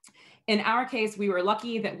 In our case, we were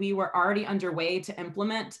lucky that we were already underway to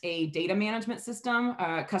implement a data management system,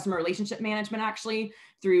 customer relationship management actually,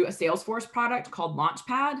 through a Salesforce product called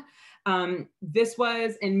Launchpad. This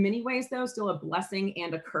was in many ways though still a blessing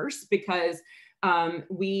and a curse because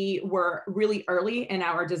we were really early in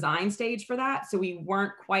our design stage for that. So we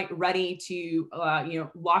weren't quite ready to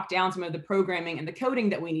lock down some of the programming and the coding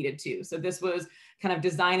that we needed to. So this was kind of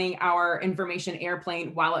designing our information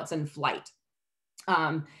airplane while it's in flight.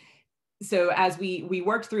 So as we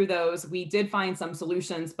worked through those, we did find some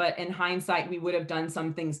solutions, but in hindsight, we would have done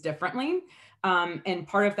some things differently. And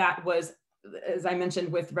part of that was, as I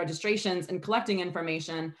mentioned, with registrations and collecting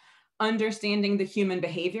information, understanding the human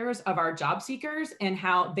behaviors of our job seekers and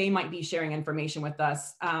how they might be sharing information with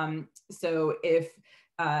us. So if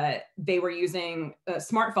they were using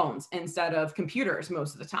smartphones instead of computers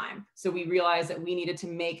most of the time. So we realized that we needed to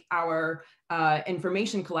make our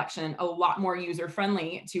information collection a lot more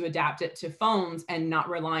user-friendly to adapt it to phones and not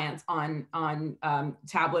reliance on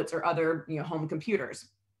tablets or other home computers.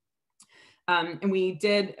 And we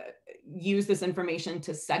did use this information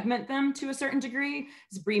to segment them to a certain degree.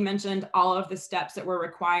 As Bree mentioned, all of the steps that were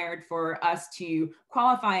required for us to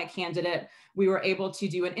qualify a candidate, we were able to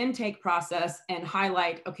do an intake process and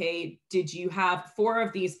highlight, okay, did you have 4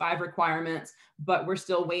 of these 5 requirements, but we're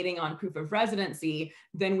still waiting on proof of residency?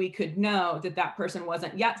 Then we could know that that person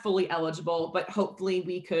wasn't yet fully eligible, but hopefully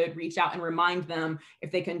we could reach out and remind them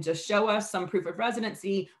if they can just show us some proof of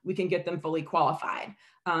residency, we can get them fully qualified.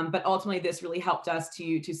 But ultimately, this really helped us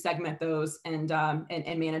to segment those and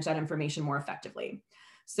manage that information more effectively.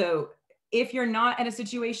 So if you're not at a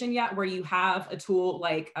situation yet where you have a tool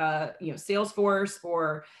like Salesforce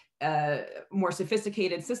or more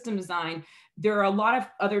sophisticated system design, there are a lot of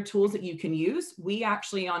other tools that you can use. We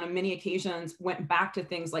actually, on many occasions, went back to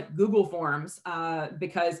things like Google Forms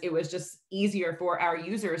because it was just easier for our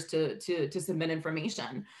users to submit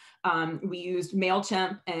information. We used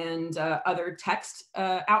MailChimp and other text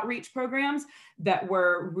outreach programs that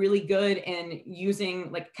were really good in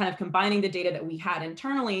using, like, kind of combining the data that we had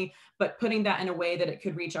internally, but putting that in a way that it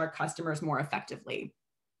could reach our customers more effectively.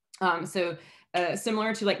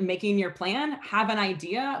 Similar to like making your plan, have an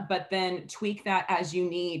idea, but then tweak that as you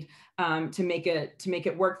need to make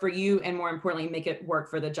it work for you, and more importantly, make it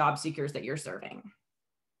work for the job seekers that you're serving.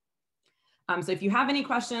 So if you have any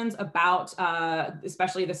questions about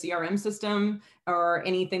especially the CRM system or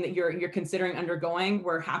anything that you're considering undergoing,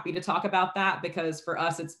 we're happy to talk about that, because for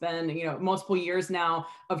us, it's been multiple years now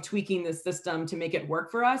of tweaking this system to make it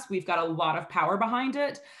work for us. We've got a lot of power behind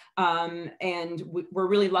it. And we're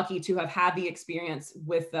really lucky to have had the experience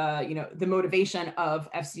with the motivation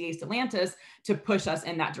of FCA Stellantis to push us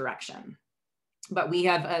in that direction. But we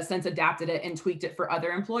have since adapted it and tweaked it for other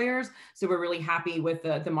employers. So we're really happy with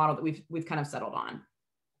the model that we've kind of settled on.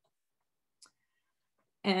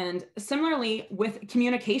 And similarly with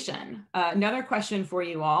communication, another question for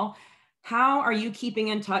you all: how are you keeping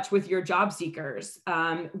in touch with your job seekers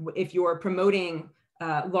if you're promoting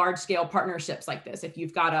large scale partnerships like this? If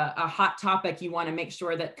you've got a hot topic you want to make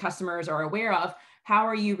sure that customers are aware of, how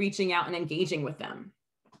are you reaching out and engaging with them?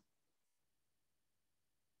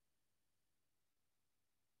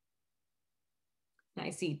 I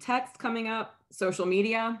see text coming up, social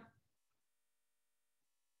media.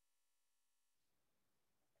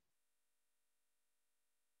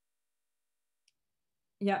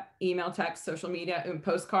 Yep, email, text, social media,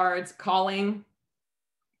 postcards, calling.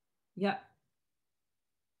 Yep.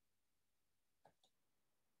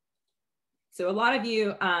 So a lot of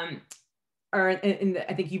you are, and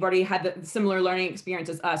I think you've already had the similar learning experience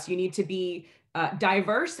as us. You need to be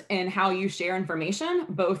diverse in how you share information,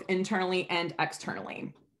 both internally and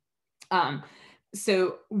externally.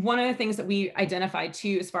 So one of the things that we identified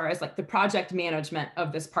too, as far as like the project management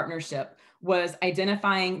of this partnership, was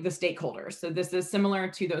identifying the stakeholders. So this is similar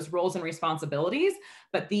to those roles and responsibilities,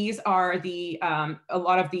 but these are the a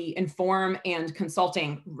lot of the inform and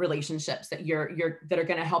consulting relationships that that are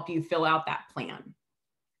going to help you fill out that plan.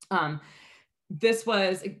 This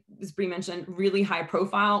was, as Bree mentioned, really high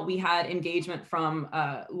profile. We had engagement from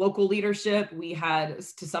local leadership. We had,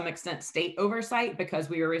 to some extent, state oversight because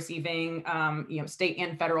we were receiving state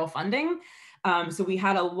and federal funding. So we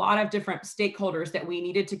had a lot of different stakeholders that we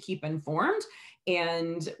needed to keep informed.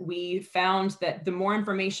 And we found that the more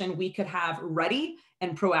information we could have ready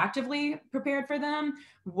and proactively prepared for them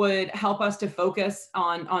would help us to focus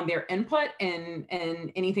on their input and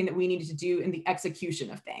anything that we needed to do in the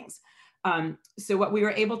execution of things. So what we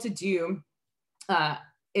were able to do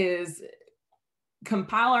is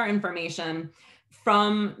compile our information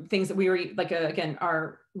from things that we were, like, again,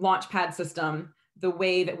 our Launchpad system, the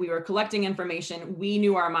way that we were collecting information. We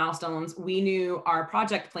knew our milestones, we knew our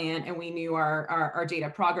project plan, and we knew our data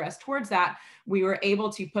progress towards that. We were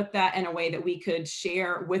able to put that in a way that we could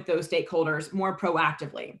share with those stakeholders more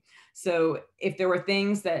proactively. So if there were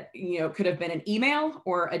things that could have been an email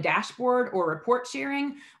or a dashboard or report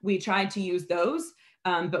sharing, we tried to use those.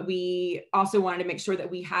 But we also wanted to make sure that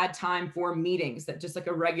we had time for meetings, that just like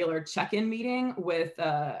a regular check-in meeting with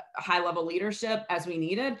high-level leadership as we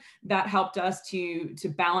needed. That helped us to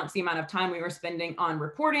balance the amount of time we were spending on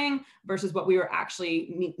reporting versus what we were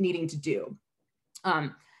actually needing to do.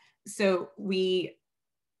 So we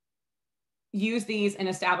use these and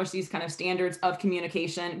establish these kind of standards of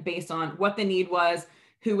communication based on what the need was,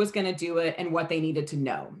 who was going to do it, and what they needed to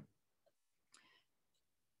know.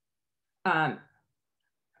 And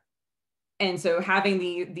so having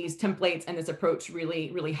these templates and this approach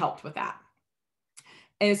really helped with that.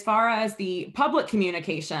 As far as the public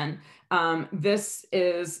communication, this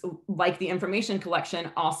is, like the information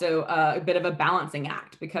collection, also a bit of a balancing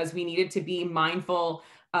act, because we needed to be mindful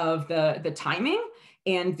of the timing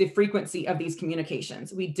and the frequency of these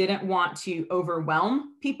communications. We didn't want to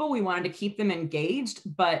overwhelm people. We wanted to keep them engaged,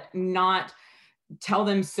 but not tell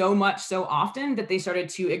them so much so often that they started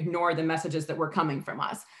to ignore the messages that were coming from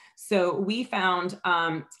us. So we found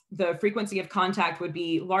the frequency of contact would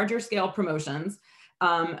be larger scale promotions,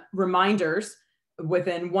 reminders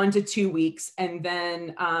within 1 to 2 weeks, and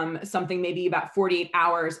then something maybe about 48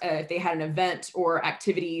 hours if they had an event or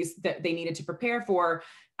activities that they needed to prepare for,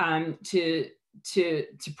 to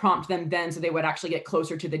prompt them then so they would actually get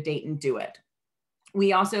closer to the date and do it.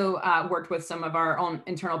 We also worked with some of our own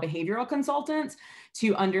internal behavioral consultants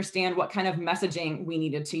to understand what kind of messaging we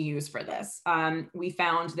needed to use for this. We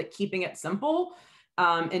found that keeping it simple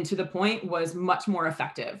and to the point was much more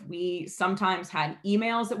effective. We sometimes had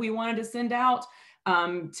emails that we wanted to send out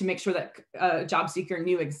to make sure that a job seeker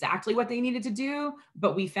knew exactly what they needed to do,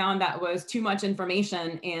 but we found that was too much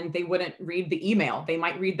information and they wouldn't read the email. They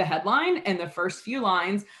might read the headline and the first few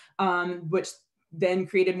lines, which then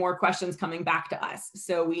created more questions coming back to us.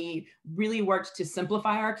 So we really worked to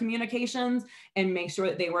simplify our communications and make sure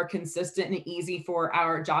that they were consistent and easy for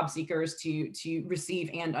our job seekers to receive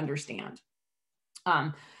and understand.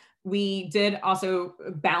 We did also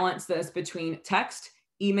balance this between text,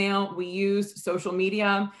 email. We used social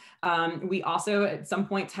media. We also at some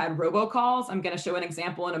points had robocalls. I'm going to show an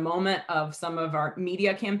example in a moment of some of our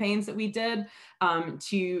media campaigns that we did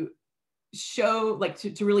to show, like,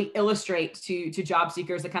 to really illustrate to job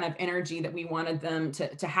seekers the kind of energy that we wanted them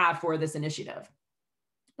to have for this initiative.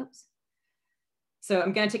 Oops. So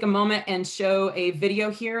I'm going to take a moment and show a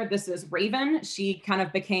video here. This is Raven. She kind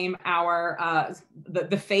of became our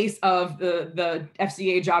the face of the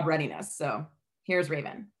FCA job readiness. So here's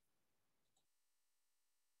Raven.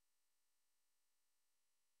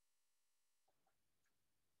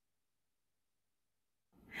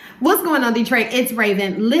 What's going on, Detroit? It's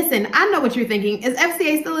Raven. Listen, I know what you're thinking. Is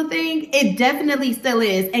FCA still a thing? It definitely still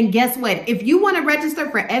is. And guess what? If you want to register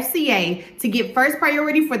for FCA to get first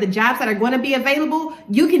priority for the jobs that are going to be available,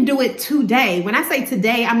 you can do it today. When I say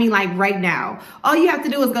today, I mean like right now. All you have to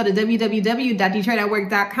do is go to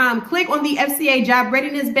www.detroitatwork.com, click on the FCA job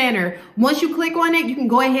readiness banner. Once you click on it, you can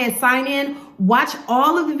go ahead, sign in, watch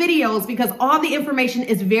all of the videos, because all the information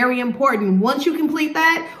is very important. Once you complete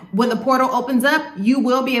that, when the portal opens up, you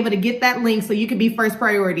will be able to get that link so you can be first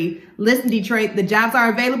priority. Listen, Detroit, the jobs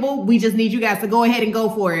are available. We just need you guys to go ahead and go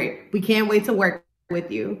for it. We can't wait to work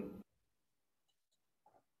with you.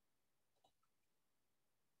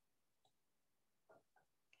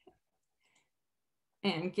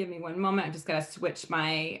 And give me one moment. I just got to switch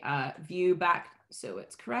my view back so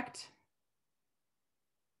it's correct.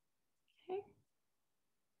 Okay.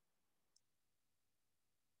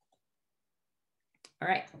 All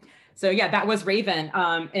right. So yeah, that was Raven.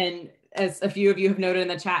 And as a few of you have noted in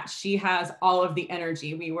the chat, she has all of the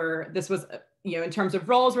energy. This was, in terms of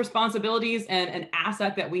roles, responsibilities, and an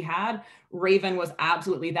asset that we had, Raven was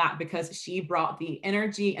absolutely that, because she brought the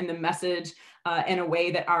energy and the message in a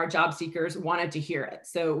way that our job seekers wanted to hear it.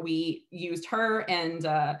 So we used her and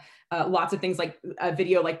lots of things like a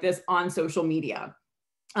video like this on social media.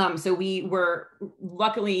 So we were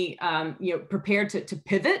luckily, prepared to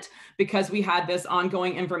pivot, because we had this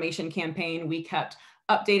ongoing information campaign. We kept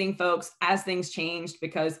updating folks as things changed,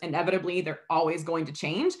 because inevitably they're always going to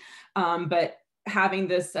change. But having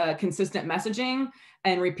this consistent messaging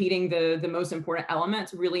and repeating the most important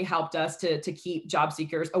elements really helped us to keep job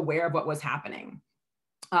seekers aware of what was happening.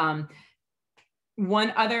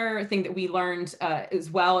 One other thing that we learned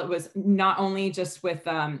as well, it was not only just with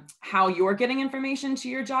how you're getting information to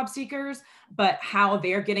your job seekers, but how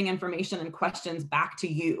they're getting information and questions back to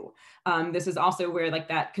you. This is also where like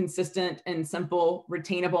that consistent and simple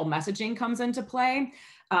retainable messaging comes into play,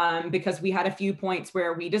 because we had a few points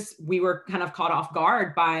where we were kind of caught off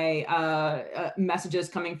guard by messages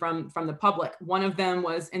coming from the public. One of them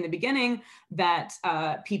was in the beginning that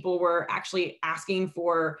people were actually asking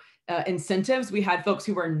for incentives. We had folks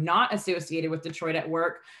who were not associated with Detroit at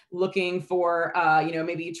Work looking for,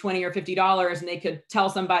 maybe $20 or $50, and they could tell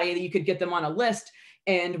somebody that you could get them on a list.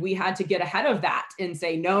 And we had to get ahead of that and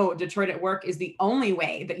say, no, Detroit at Work is the only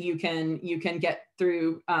way that you can get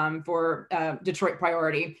through for Detroit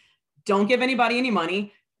Priority. Don't give anybody any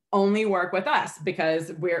money. Only work with us,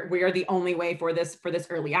 because we're the only way for this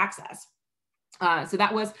early access. So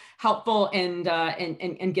that was helpful in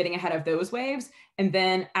getting ahead of those waves. And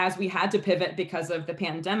then as we had to pivot because of the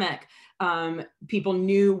pandemic, people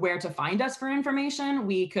knew where to find us for information.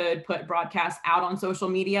 We could put broadcasts out on social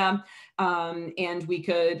media, and we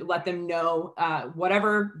could let them know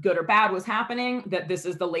whatever good or bad was happening, that this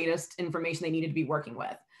is the latest information they needed to be working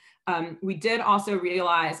with. We did also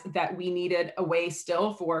realize that we needed a way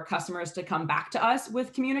still for customers to come back to us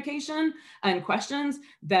with communication and questions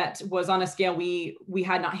that was on a scale we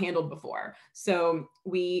had not handled before. So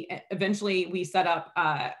we eventually set up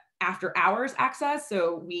after hours access.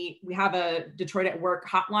 So we have a Detroit at Work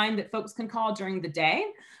hotline that folks can call during the day.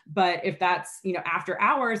 But if that's after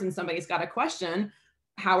hours and somebody's got a question,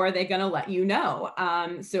 how are they going to let you know?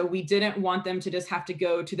 So we didn't want them to just have to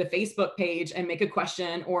go to the Facebook page and make a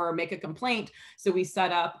question or make a complaint. So we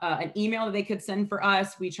set up an email that they could send for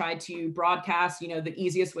us. We tried to broadcast, the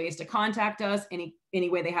easiest ways to contact us any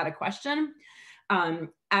way they had a question.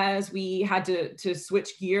 As we had to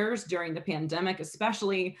switch gears during the pandemic,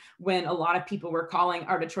 especially when a lot of people were calling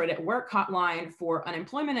our Detroit at Work hotline for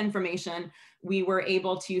unemployment information, we were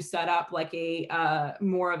able to set up like a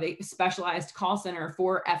more of a specialized call center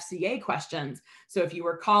for FCA questions. So if you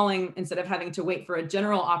were calling, instead of having to wait for a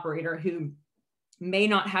general operator who may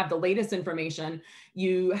not have the latest information,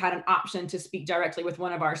 you had an option to speak directly with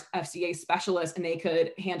one of our FCA specialists, and they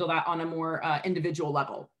could handle that on a more individual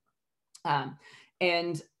level.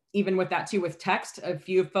 And even with that too, with text, a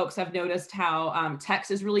few folks have noticed how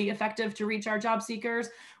text is really effective to reach our job seekers.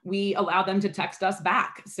 We allow them to text us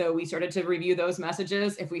back. So we started to review those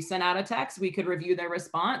messages. If we sent out a text, we could review their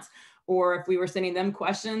response. Or if we were sending them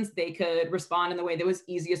questions, they could respond in the way that was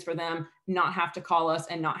easiest for them, not have to call us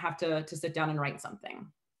and not have to sit down and write something.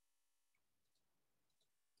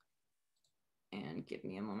 And give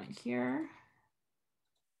me a moment here.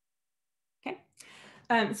 Okay.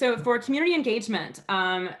 So for community engagement,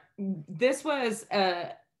 this was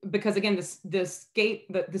because again, the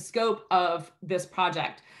scope of this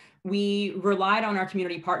project, we relied on our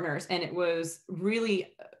community partners, and it was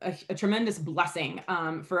really a tremendous blessing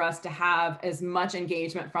for us to have as much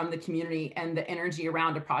engagement from the community and the energy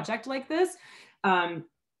around a project like this,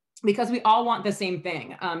 because we all want the same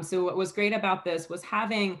thing. So what was great about this was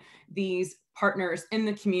having these partners in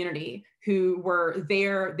the community who were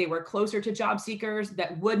there. They were closer to job seekers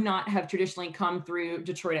that would not have traditionally come through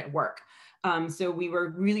Detroit at Work. So we were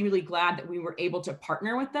really, really glad that we were able to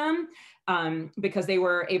partner with them because they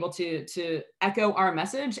were able to echo our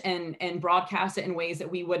message and broadcast it in ways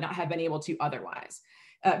that we would not have been able to otherwise.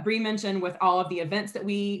 Bree mentioned with all of the events that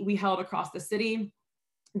we held across the city,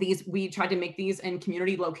 we tried to make these in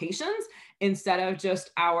community locations instead of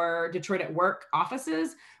just our Detroit at Work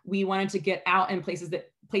offices. We wanted to get out in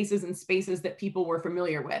places and spaces that people were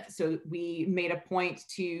familiar with. So we made a point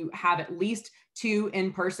to have at least 2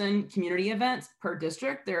 in-person community events per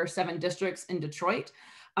district. There are 7 districts in Detroit.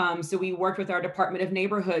 So we worked with our Department of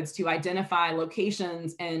Neighborhoods to identify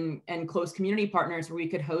locations and close community partners where we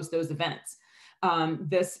could host those events.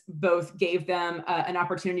 This both gave them an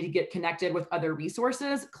opportunity to get connected with other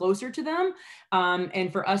resources closer to them,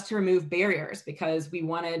 and for us to remove barriers, because we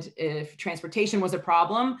wanted, if transportation was a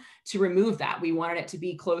problem, to remove that. We wanted it to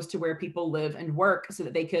be close to where people live and work so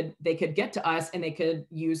that they could get to us and they could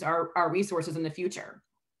use our resources in the future.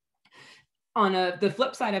 On the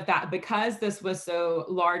flip side of that, because this was so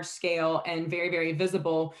large scale and very, very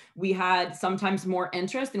visible, we had sometimes more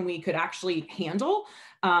interest than we could actually handle.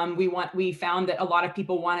 We found that a lot of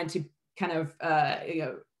people wanted to kind of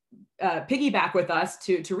piggyback with us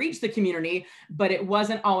to reach the community, but it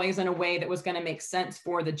wasn't always in a way that was going to make sense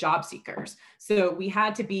for the job seekers. So we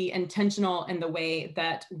had to be intentional in the way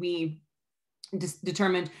that we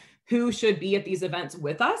determined who should be at these events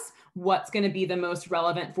with us, what's going to be the most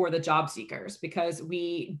relevant for the job seekers, because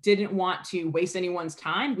we didn't want to waste anyone's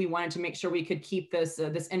time. We wanted to make sure we could keep this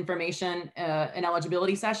information, an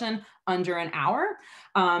eligibility session, under an hour,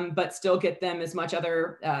 but still get them as much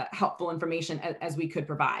other helpful information as we could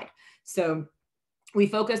provide. So we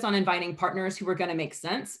focused on inviting partners who were going to make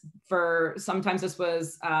sense. For sometimes this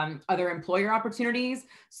was other employer opportunities.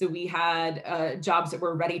 So we had jobs that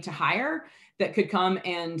were ready to hire that could come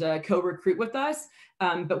and co-recruit with us.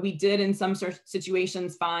 But we did in some sort of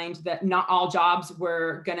situations find that not all jobs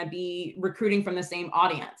were going to be recruiting from the same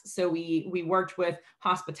audience. So we worked with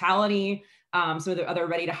hospitality, some of the other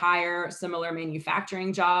ready to hire, similar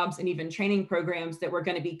manufacturing jobs, and even training programs that were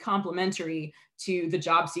going to be complementary to the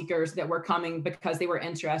job seekers that were coming because they were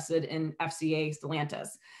interested in FCA Stellantis.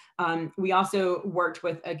 We also worked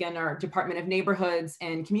with, again, our Department of Neighborhoods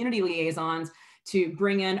and Community Liaisons to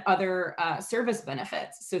bring in other service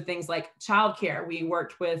benefits. So things like childcare. We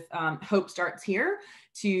worked with Hope Starts Here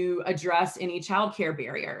to address any childcare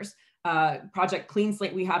barriers. Project Clean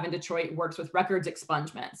Slate we have in Detroit works with records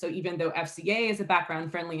expungement. So even though FCA is a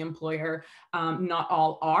background-friendly employer, not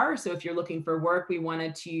all are. So if you're looking for work, we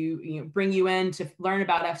wanted to bring you in to learn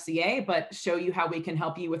about FCA, but show you how we can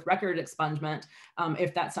help you with record expungement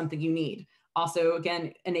if that's something you need. Also,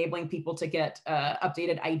 again, enabling people to get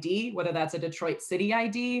updated ID, whether that's a Detroit City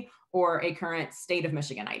ID or a current state of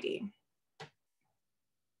Michigan ID.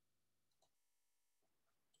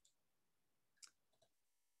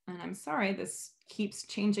 And I'm sorry, this keeps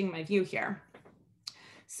changing my view here.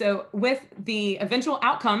 So with the eventual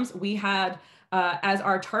outcomes, we had as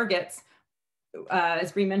our targets,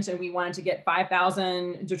 as Bree mentioned, we wanted to get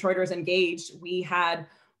 5,000 Detroiters engaged. We had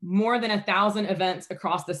more than 1,000 events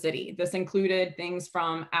across the city. This included things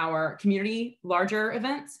from our community larger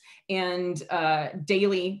events and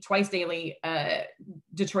twice daily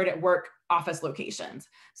Detroit at Work office locations.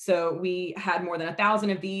 So we had more than 1,000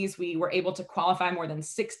 of these. We were able to qualify more than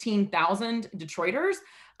 16,000 Detroiters.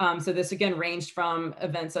 So this again ranged from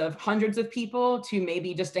events of hundreds of people to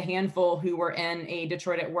maybe just a handful who were in a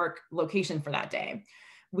Detroit at Work location for that day.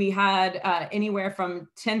 We had anywhere from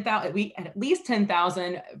 10,000, we had at least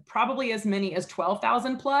 10,000, probably as many as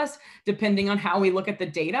 12,000 plus, depending on how we look at the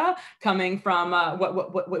data coming from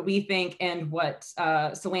what we think and what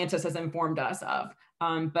Stellantis has informed us of.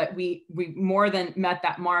 But we more than met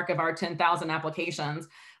that mark of our 10,000 applications.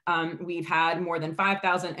 We've had more than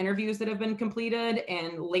 5,000 interviews that have been completed,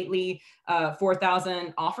 and lately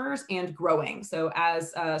 4,000 offers and growing. So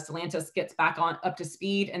as Stellantis gets back up to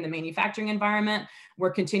speed in the manufacturing environment, we're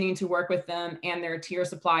continuing to work with them and their tier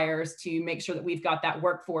suppliers to make sure that we've got that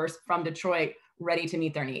workforce from Detroit ready to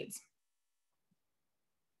meet their needs.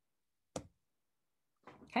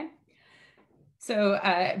 Okay. So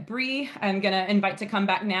Bree, I'm going to invite to come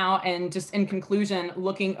back now, and just in conclusion,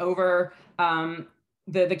 looking over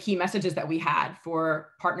the key messages that we had for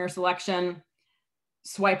partner selection: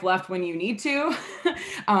 swipe left when you need to,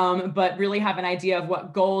 but really have an idea of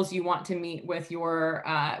what goals you want to meet with your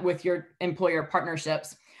employer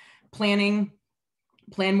partnerships. Plan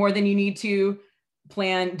more than you need to,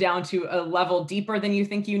 plan down to a level deeper than you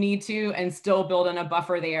think you need to, and still build in a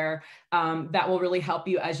buffer there. That will really help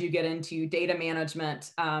you as you get into data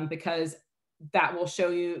management, because that will show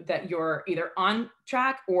you that you're either on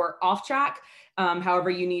track or off track, however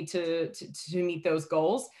you need to meet those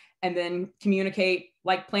goals. And then communicate,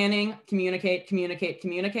 like planning, communicate.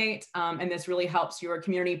 And this really helps your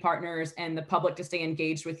community partners and the public to stay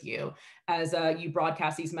engaged with you as you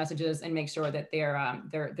broadcast these messages and make sure that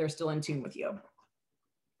they're still in tune with you.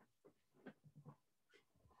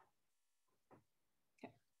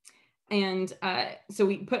 And so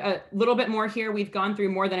we put a little bit more here. We've gone through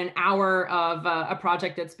more than an hour of a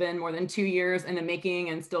project that's been more than 2 years in the making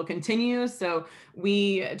and still continues. So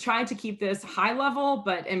we tried to keep this high level,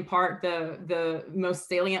 but in part the most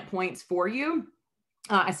salient points for you.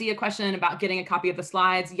 I see a question about getting a copy of the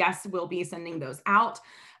slides. Yes, we'll be sending those out.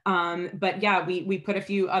 But yeah, we put a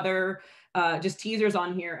few other just teasers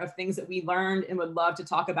on here of things that we learned and would love to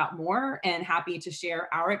talk about more, and happy to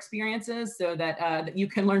share our experiences so that, that you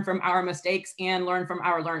can learn from our mistakes and learn from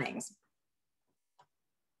our learnings.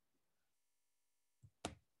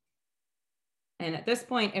 And at this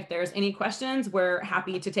point, if there's any questions, we're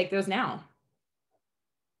happy to take those now.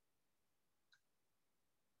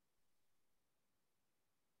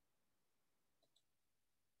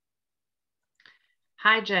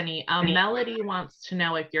 Hi, Jenny. Melody wants to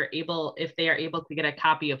know if they are able to get a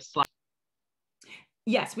copy of slides.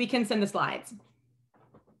 Yes, we can send the slides.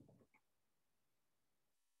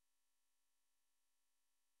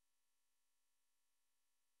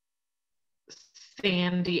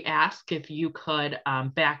 Sandy asked if you could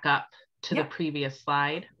back up to Yep. the previous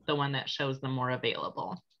slide, the one that shows them more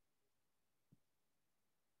available.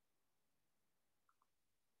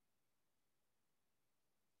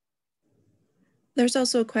 There's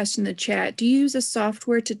also a question in the chat. Do you use a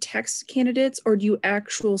software to text candidates, or do you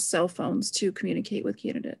actual cell phones to communicate with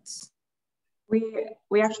candidates?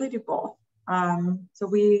 We actually do both. So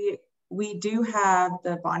we do have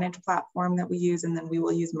the Vonage platform that we use, and then we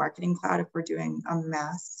will use Marketing Cloud if we're doing a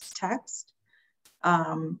mass text.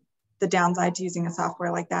 The downside to using a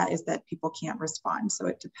software like that is that people can't respond. So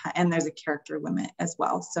it depends, and there's a character limit as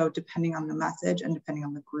well. So depending on the message and depending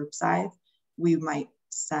on the group size, we might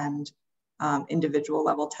send individual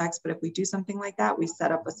level text. But if we do something like that, we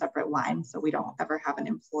set up a separate line so we don't ever have an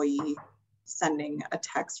employee sending a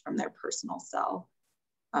text from their personal cell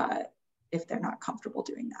if they're not comfortable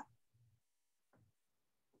doing that.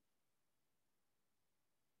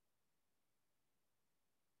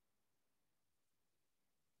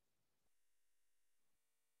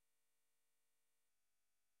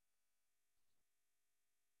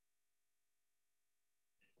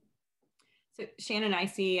 So Shannon, I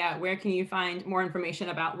see, where can you find more information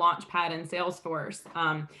about Launchpad and Salesforce?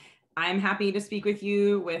 I'm happy to speak with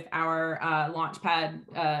you with our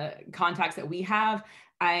Launchpad contacts that we have.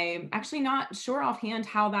 I'm actually not sure offhand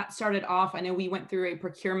how that started off. I know we went through a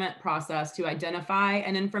procurement process to identify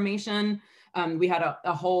an information. We had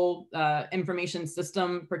a whole information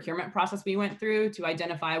system procurement process we went through to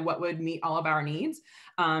identify what would meet all of our needs.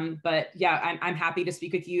 But yeah, I'm happy to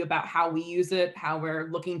speak with you about how we use it, how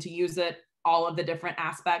we're looking to use it, all of the different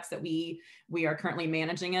aspects that we are currently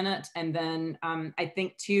managing in it. And then I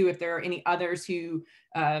think too, if there are any others who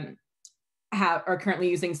are currently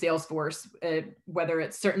using Salesforce, whether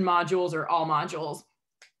it's certain modules or all modules,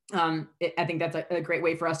 I think that's a great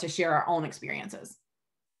way for us to share our own experiences.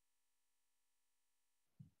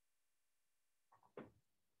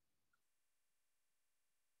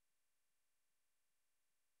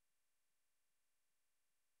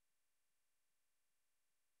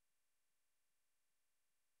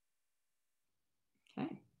 Okay.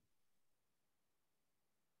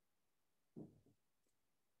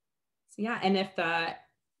 So yeah, and if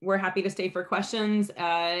we're happy to stay for questions,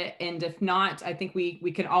 and if not, I think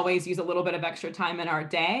we can always use a little bit of extra time in our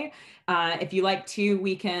day. If you like to,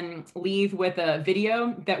 we can leave with a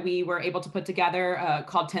video that we were able to put together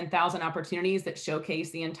called 10,000 Opportunities, that showcase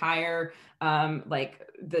the entire from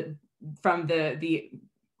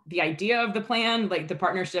the idea of the plan, like the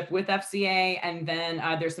partnership with FCA, and then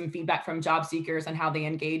there's some feedback from job seekers and how they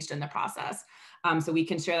engaged in the process. So we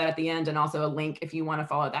can share that at the end, and also a link if you want to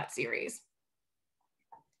follow that series.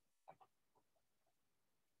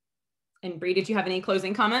 And Bree, did you have any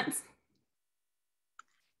closing comments?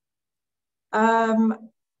 I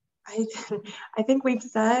think we've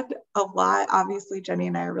said a lot. Obviously, Jenny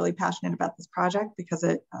and I are really passionate about this project because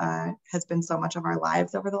it has been so much of our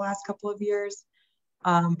lives over the last couple of years.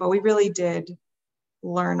 But we really did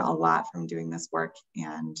learn a lot from doing this work,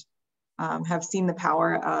 and have seen the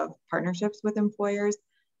power of partnerships with employers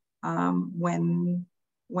when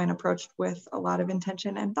approached with a lot of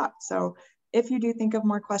intention and thought. So if you do think of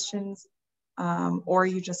more questions, or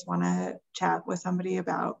you just want to chat with somebody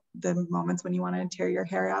about the moments when you want to tear your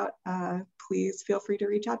hair out, please feel free to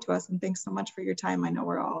reach out to us. And thanks so much for your time. I know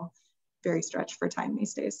we're all very stretched for time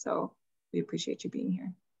these days, so we appreciate you being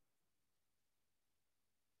here.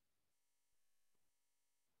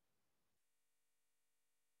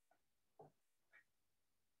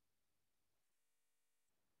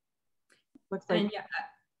 Looks like, and yeah,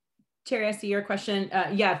 Terry, I see your question.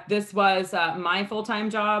 Yeah, this was my full-time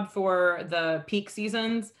job for the peak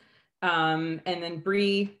seasons. And then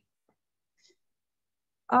Bree.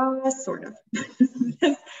 Sort of.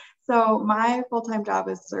 So my full-time job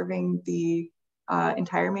is serving the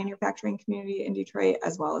entire manufacturing community in Detroit,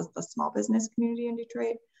 as well as the small business community in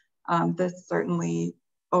Detroit. This certainly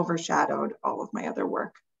overshadowed all of my other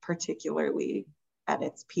work, particularly at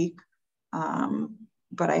its peak.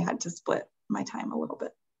 But I had to split my time a little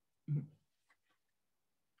bit.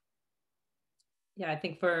 Yeah, I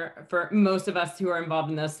think for most of us who are involved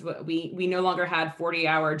in this, we no longer had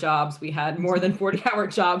 40-hour jobs. We had more than 40-hour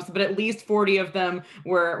jobs, but at least 40 of them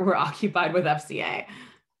were occupied with FCA.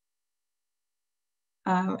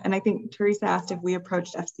 And I think Teresa asked if we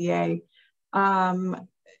approached FCA.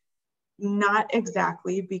 Not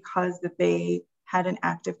exactly, because that they had an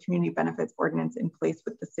active community benefits ordinance in place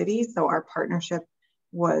with the city. So our partnership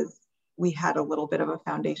was, we had a little bit of a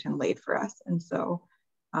foundation laid for us. And so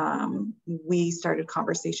we started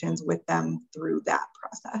conversations with them through that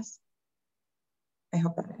process. I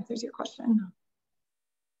hope that answers your question.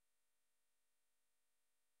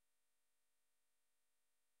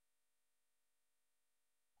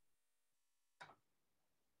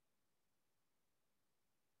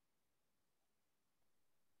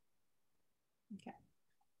 Okay.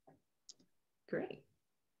 Great.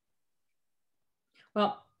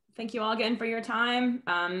 Well, thank you all again for your time.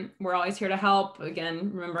 We're always here to help,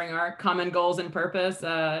 again, remembering our common goals and purpose.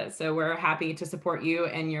 So we're happy to support you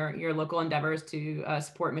and your local endeavors to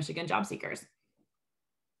support Michigan job seekers.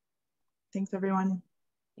 Thanks, everyone.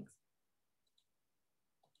 Thanks.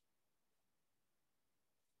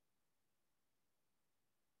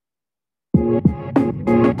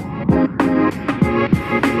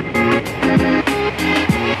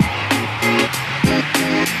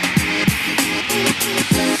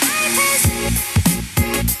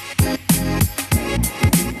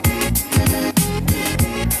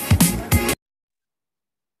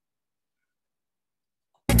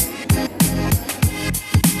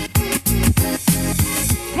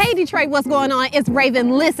 Hey Detroit, what's going on? It's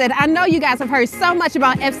Raven. Listen, I know you guys have heard so much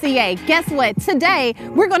about FCA. Guess what? Today,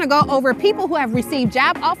 we're gonna go over people who have received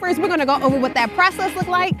job offers. We're gonna go over what that process looked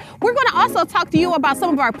like. We're gonna also talk to you about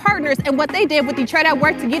some of our partners and what they did with Detroit at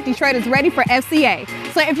Work to get Detroiters ready for FCA.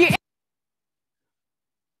 So if you're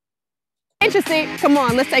interested, come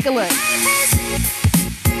on, let's take a look.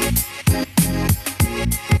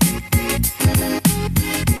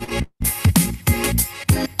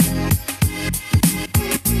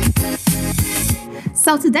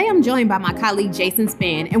 So today I'm joined by my colleague Jason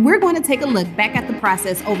Spann, and we're going to take a look back at the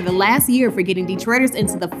process over the last year for getting Detroiters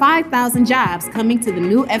into the 5,000 jobs coming to the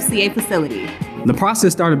new FCA facility. The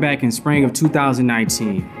process started back in spring of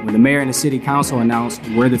 2019 when the mayor and the city council announced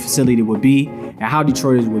where the facility would be and how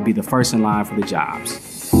Detroiters would be the first in line for the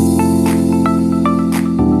jobs.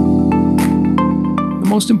 The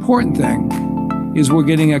most important thing is we're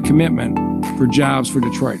getting a commitment for jobs for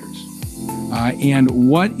Detroiters. And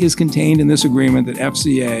what is contained in this agreement that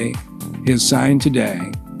FCA has signed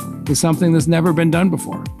today is something that's never been done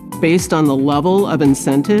before. Based on the level of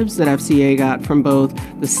incentives that FCA got from both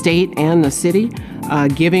the state and the city,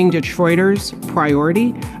 giving Detroiters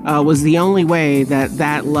priority was the only way that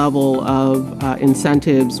that level of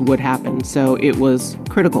incentives would happen. So it was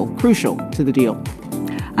crucial to the deal.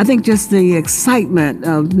 I think just the excitement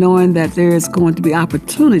of knowing that there is going to be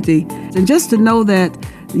opportunity, and just to know that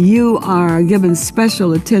you are given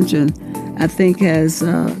special attention, I think has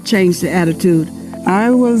changed the attitude. I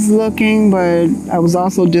was looking, but I was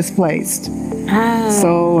also displaced.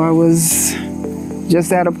 So I was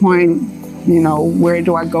just at a point, where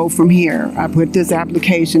do I go from here? I put this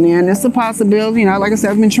application in. It's a possibility, like I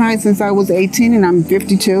said, I've been trying since I was 18 and I'm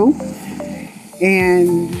 52.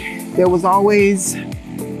 And there was always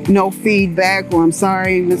no feedback, or I'm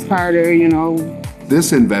sorry, Ms. Carter,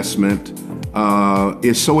 This investment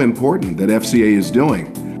is so important that FCA is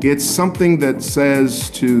doing. It's something that says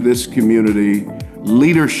to this community,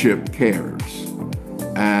 leadership cares,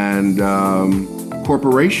 and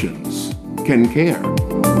corporations can care.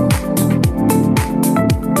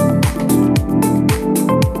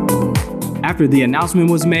 After the announcement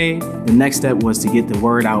was made, the next step was to get the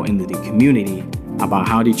word out into the community about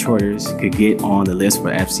how Detroiters could get on the list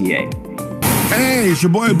for FCA. Hey, it's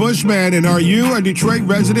your boy Bushman, and are you a Detroit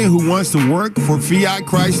resident who wants to work for Fiat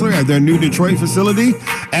Chrysler at their new Detroit facility?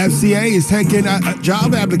 FCA is taking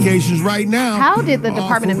job applications right now. How did the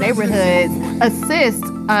Department of Neighborhoods assist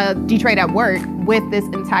Detroit at Work with this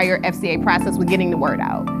entire FCA process with getting the word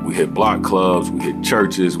out? We hit block clubs, we hit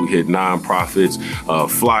churches, we hit nonprofits,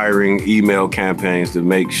 flyering, email campaigns to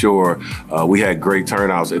make sure we had great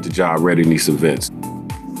turnouts at the job readiness events.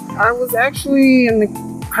 I was actually in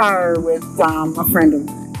the car with a friend of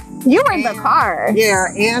mine. You were in the car? Yeah,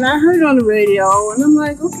 and I heard it on the radio, and I'm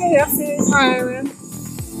like, okay, FCA is hiring.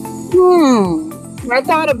 I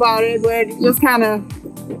thought about it, but just kind of,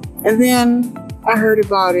 and then I heard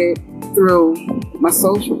about it through my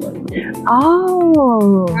social work.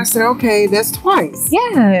 Oh. I said, okay, that's twice.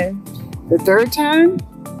 Yeah. The third time,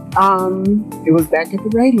 it was back at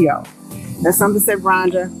the radio. And something said,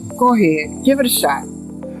 Rhonda, go ahead, give it a shot.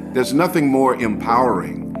 There's nothing more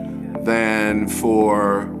empowering than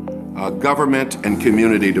for government and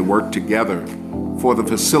community to work together for the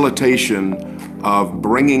facilitation of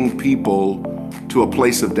bringing people to a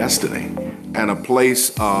place of destiny and a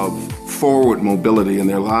place of forward mobility in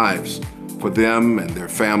their lives for them and their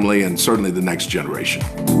family and certainly the next generation.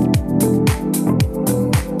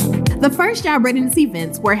 The first job readiness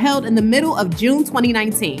events were held in the middle of June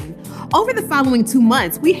 2019. Over the following 2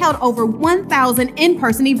 months, we held over 1,000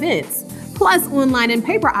 in-person events. Plus, online and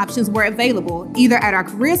paper options were available, either at our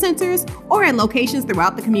career centers or at locations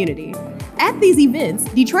throughout the community. At these events,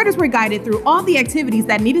 Detroiters were guided through all the activities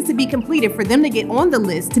that needed to be completed for them to get on the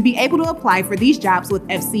list to be able to apply for these jobs with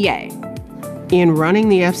FCA. In running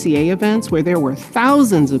the FCA events, where there were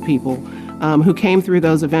thousands of people who came through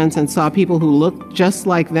those events and saw people who looked just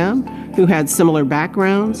like them, who had similar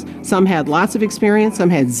backgrounds. Some had lots of experience, some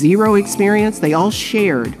had zero experience. They all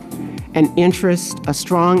shared an interest, a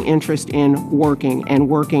strong interest in working and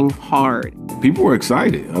working hard. People were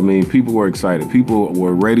excited. I mean, people were excited. People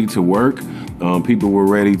were ready to work. People were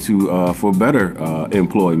ready to for better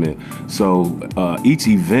employment. So each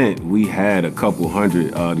event, we had a couple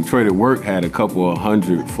hundred. Detroit at Work had a couple of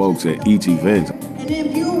hundred folks at each event. And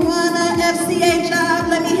if you want an FCA job,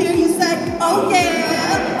 let me hear you say, oh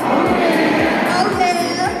yeah, oh yeah, oh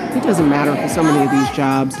yeah. It doesn't matter for so many of these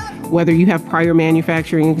jobs whether you have prior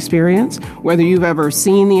manufacturing experience, whether you've ever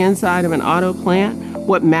seen the inside of an auto plant.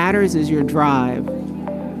 What matters is your drive.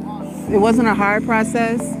 It wasn't a hard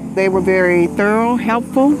process. They were very thorough,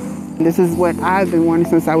 helpful. This is what I've been wanting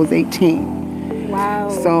since I was 18. Wow.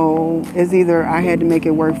 So it's either I had to make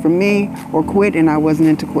it work for me or quit, and I wasn't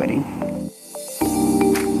into quitting.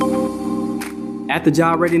 At the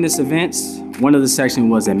job readiness events, one of the sections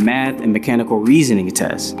was a math and mechanical reasoning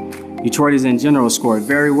test. Detroiters in general scored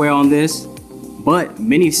very well on this, but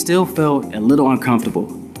many still felt a little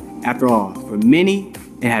uncomfortable. After all, for many,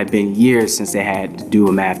 it had been years since they had to do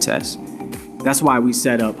a math test. That's why we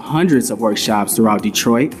set up hundreds of workshops throughout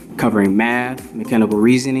Detroit, covering math, mechanical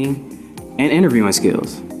reasoning, and interviewing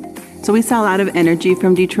skills. So we saw a lot of energy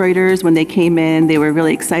from Detroiters when they came in. They were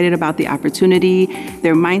really excited about the opportunity.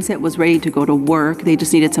 Their mindset was ready to go to work. They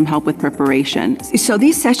just needed some help with preparation. So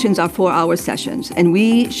these sessions are 4-hour sessions, and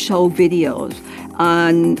we show videos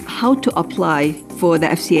on how to apply for the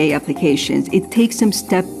FCA applications. It takes them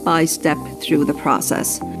step by step through the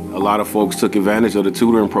process. A lot of folks took advantage of the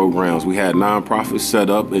tutoring programs. We had nonprofits set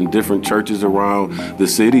up in different churches around the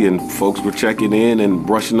city, and folks were checking in and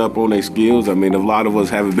brushing up on their skills. I mean, a lot of us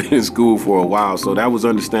haven't been in school for a while, so that was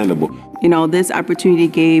understandable. You know, this opportunity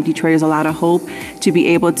gave Detroiters a lot of hope to be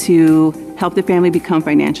able to help the family become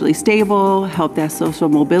financially stable, help that social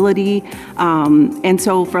mobility. And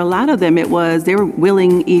so for a lot of them, they were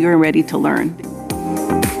willing, eager, and ready to learn.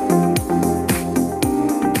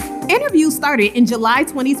 Interviews started in July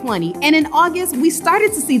 2020, and in August, we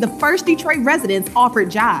started to see the first Detroit residents offered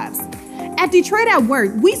jobs. At Detroit at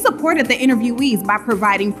Work, we supported the interviewees by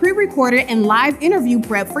providing pre-recorded and live interview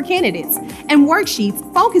prep for candidates and worksheets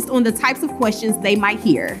focused on the types of questions they might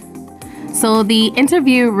hear. So the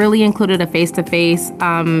interview really included a face-to-face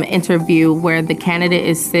interview where the candidate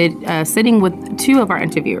is sitting with two of our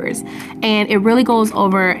interviewers. And it really goes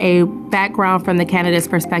over a background from the candidate's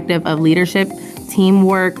perspective of leadership,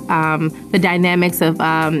 teamwork, the dynamics of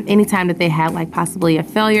any time that they had like possibly a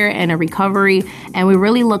failure and a recovery. And we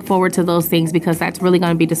really look forward to those things because that's really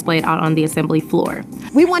going to be displayed out on the assembly floor.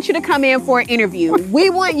 We want you to come in for an interview. We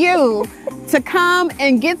want you to come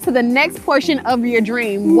and get to the next portion of your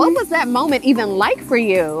dream. What was that moment even like for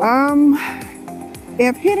you?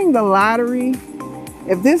 If hitting the lottery,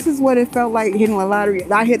 if this is what it felt like hitting the lottery,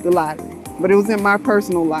 I hit the lottery, but it was in my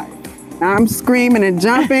personal life. I'm screaming and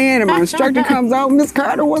jumping, and my instructor comes out, Miss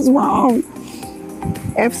Carter, what's wrong?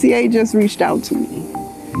 FCA just reached out to me,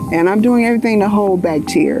 and I'm doing everything to hold back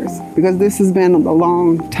tears because this has been a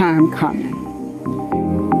long time coming.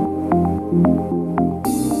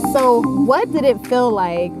 So what did it feel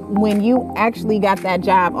like when you actually got that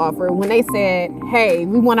job offer, when they said, hey,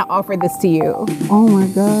 we want to offer this to you? Oh my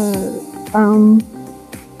God.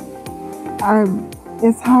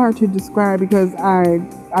 It's hard to describe because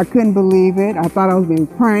I couldn't believe it. I thought I was being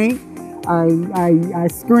pranked. I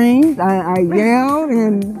screamed, I yelled,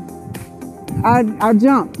 and I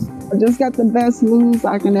jumped. I just got the best news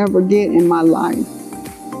I can ever get in my life,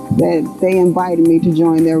 that they invited me to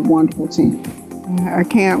join their wonderful team. I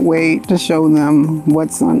can't wait to show them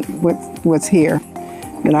what's here,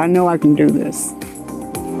 that I know I can do this.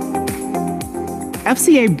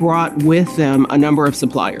 FCA brought with them a number of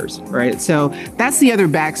suppliers, right? So that's the other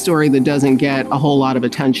backstory that doesn't get a whole lot of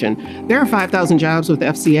attention. There are 5,000 jobs with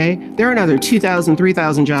FCA. There are another 2,000,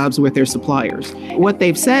 3,000 jobs with their suppliers. What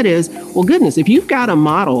they've said is, well, goodness, if you've got a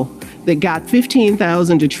model that got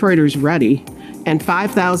 15,000 Detroiters ready and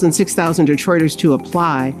 5,000, 6,000 Detroiters to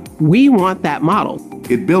apply, we want that model.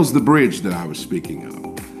 It builds the bridge that I was speaking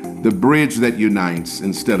of, the bridge that unites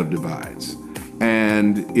instead of divides.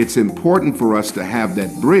 And it's important for us to have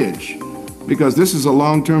that bridge because this is a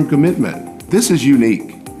long-term commitment. This is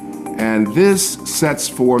unique. And this sets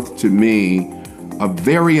forth to me a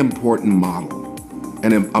very important model,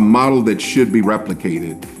 and a model that should be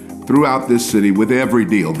replicated throughout this city with every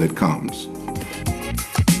deal that comes.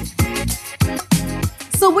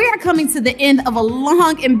 So we are coming to the end of a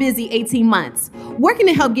long and busy 18 months, working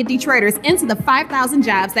to help get Detroiters into the 5,000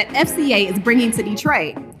 jobs that FCA is bringing to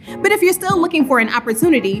Detroit. But if you're still looking for an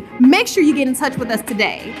opportunity, make sure you get in touch with us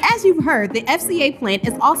today. As you've heard, the FCA plan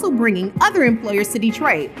is also bringing other employers to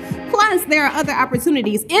Detroit. Plus, there are other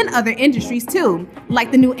opportunities in other industries too,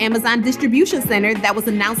 like the new Amazon distribution center that was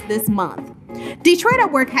announced this month. Detroit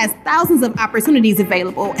at Work has thousands of opportunities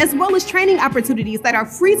available, as well as training opportunities that are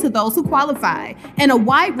free to those who qualify, and a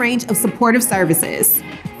wide range of supportive services.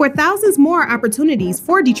 For thousands more opportunities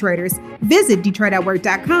for Detroiters, visit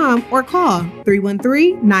DetroitAtWork.com or call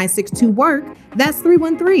 313-962-WORK. That's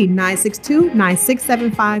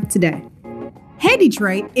 313-962-9675 today. Hey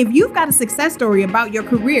Detroit, if you've got a success story about your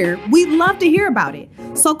career, we'd love to hear about it.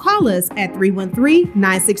 So call us at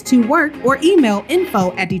 313-962-WORK or email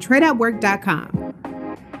info@DetroitAtWork.com.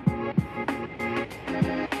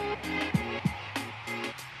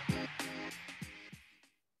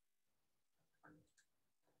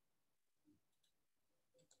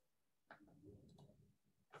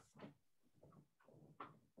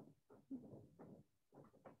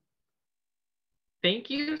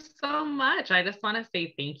 Thank you so much. I just want to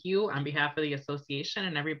say thank you on behalf of the association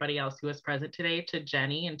and everybody else who was present today, to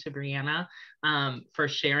Jenny and to Brianna, for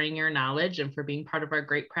sharing your knowledge and for being part of our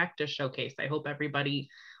great practice showcase. I hope everybody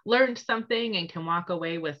learned something and can walk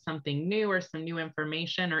away with something new or some new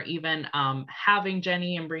information, or even having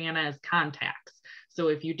Jenny and Brianna as contacts. So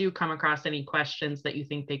if you do come across any questions that you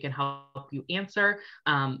think they can help you answer,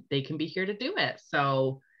 they can be here to do it.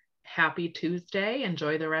 So happy Tuesday.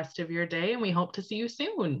 Enjoy the rest of your day, and we hope to see you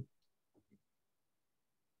soon.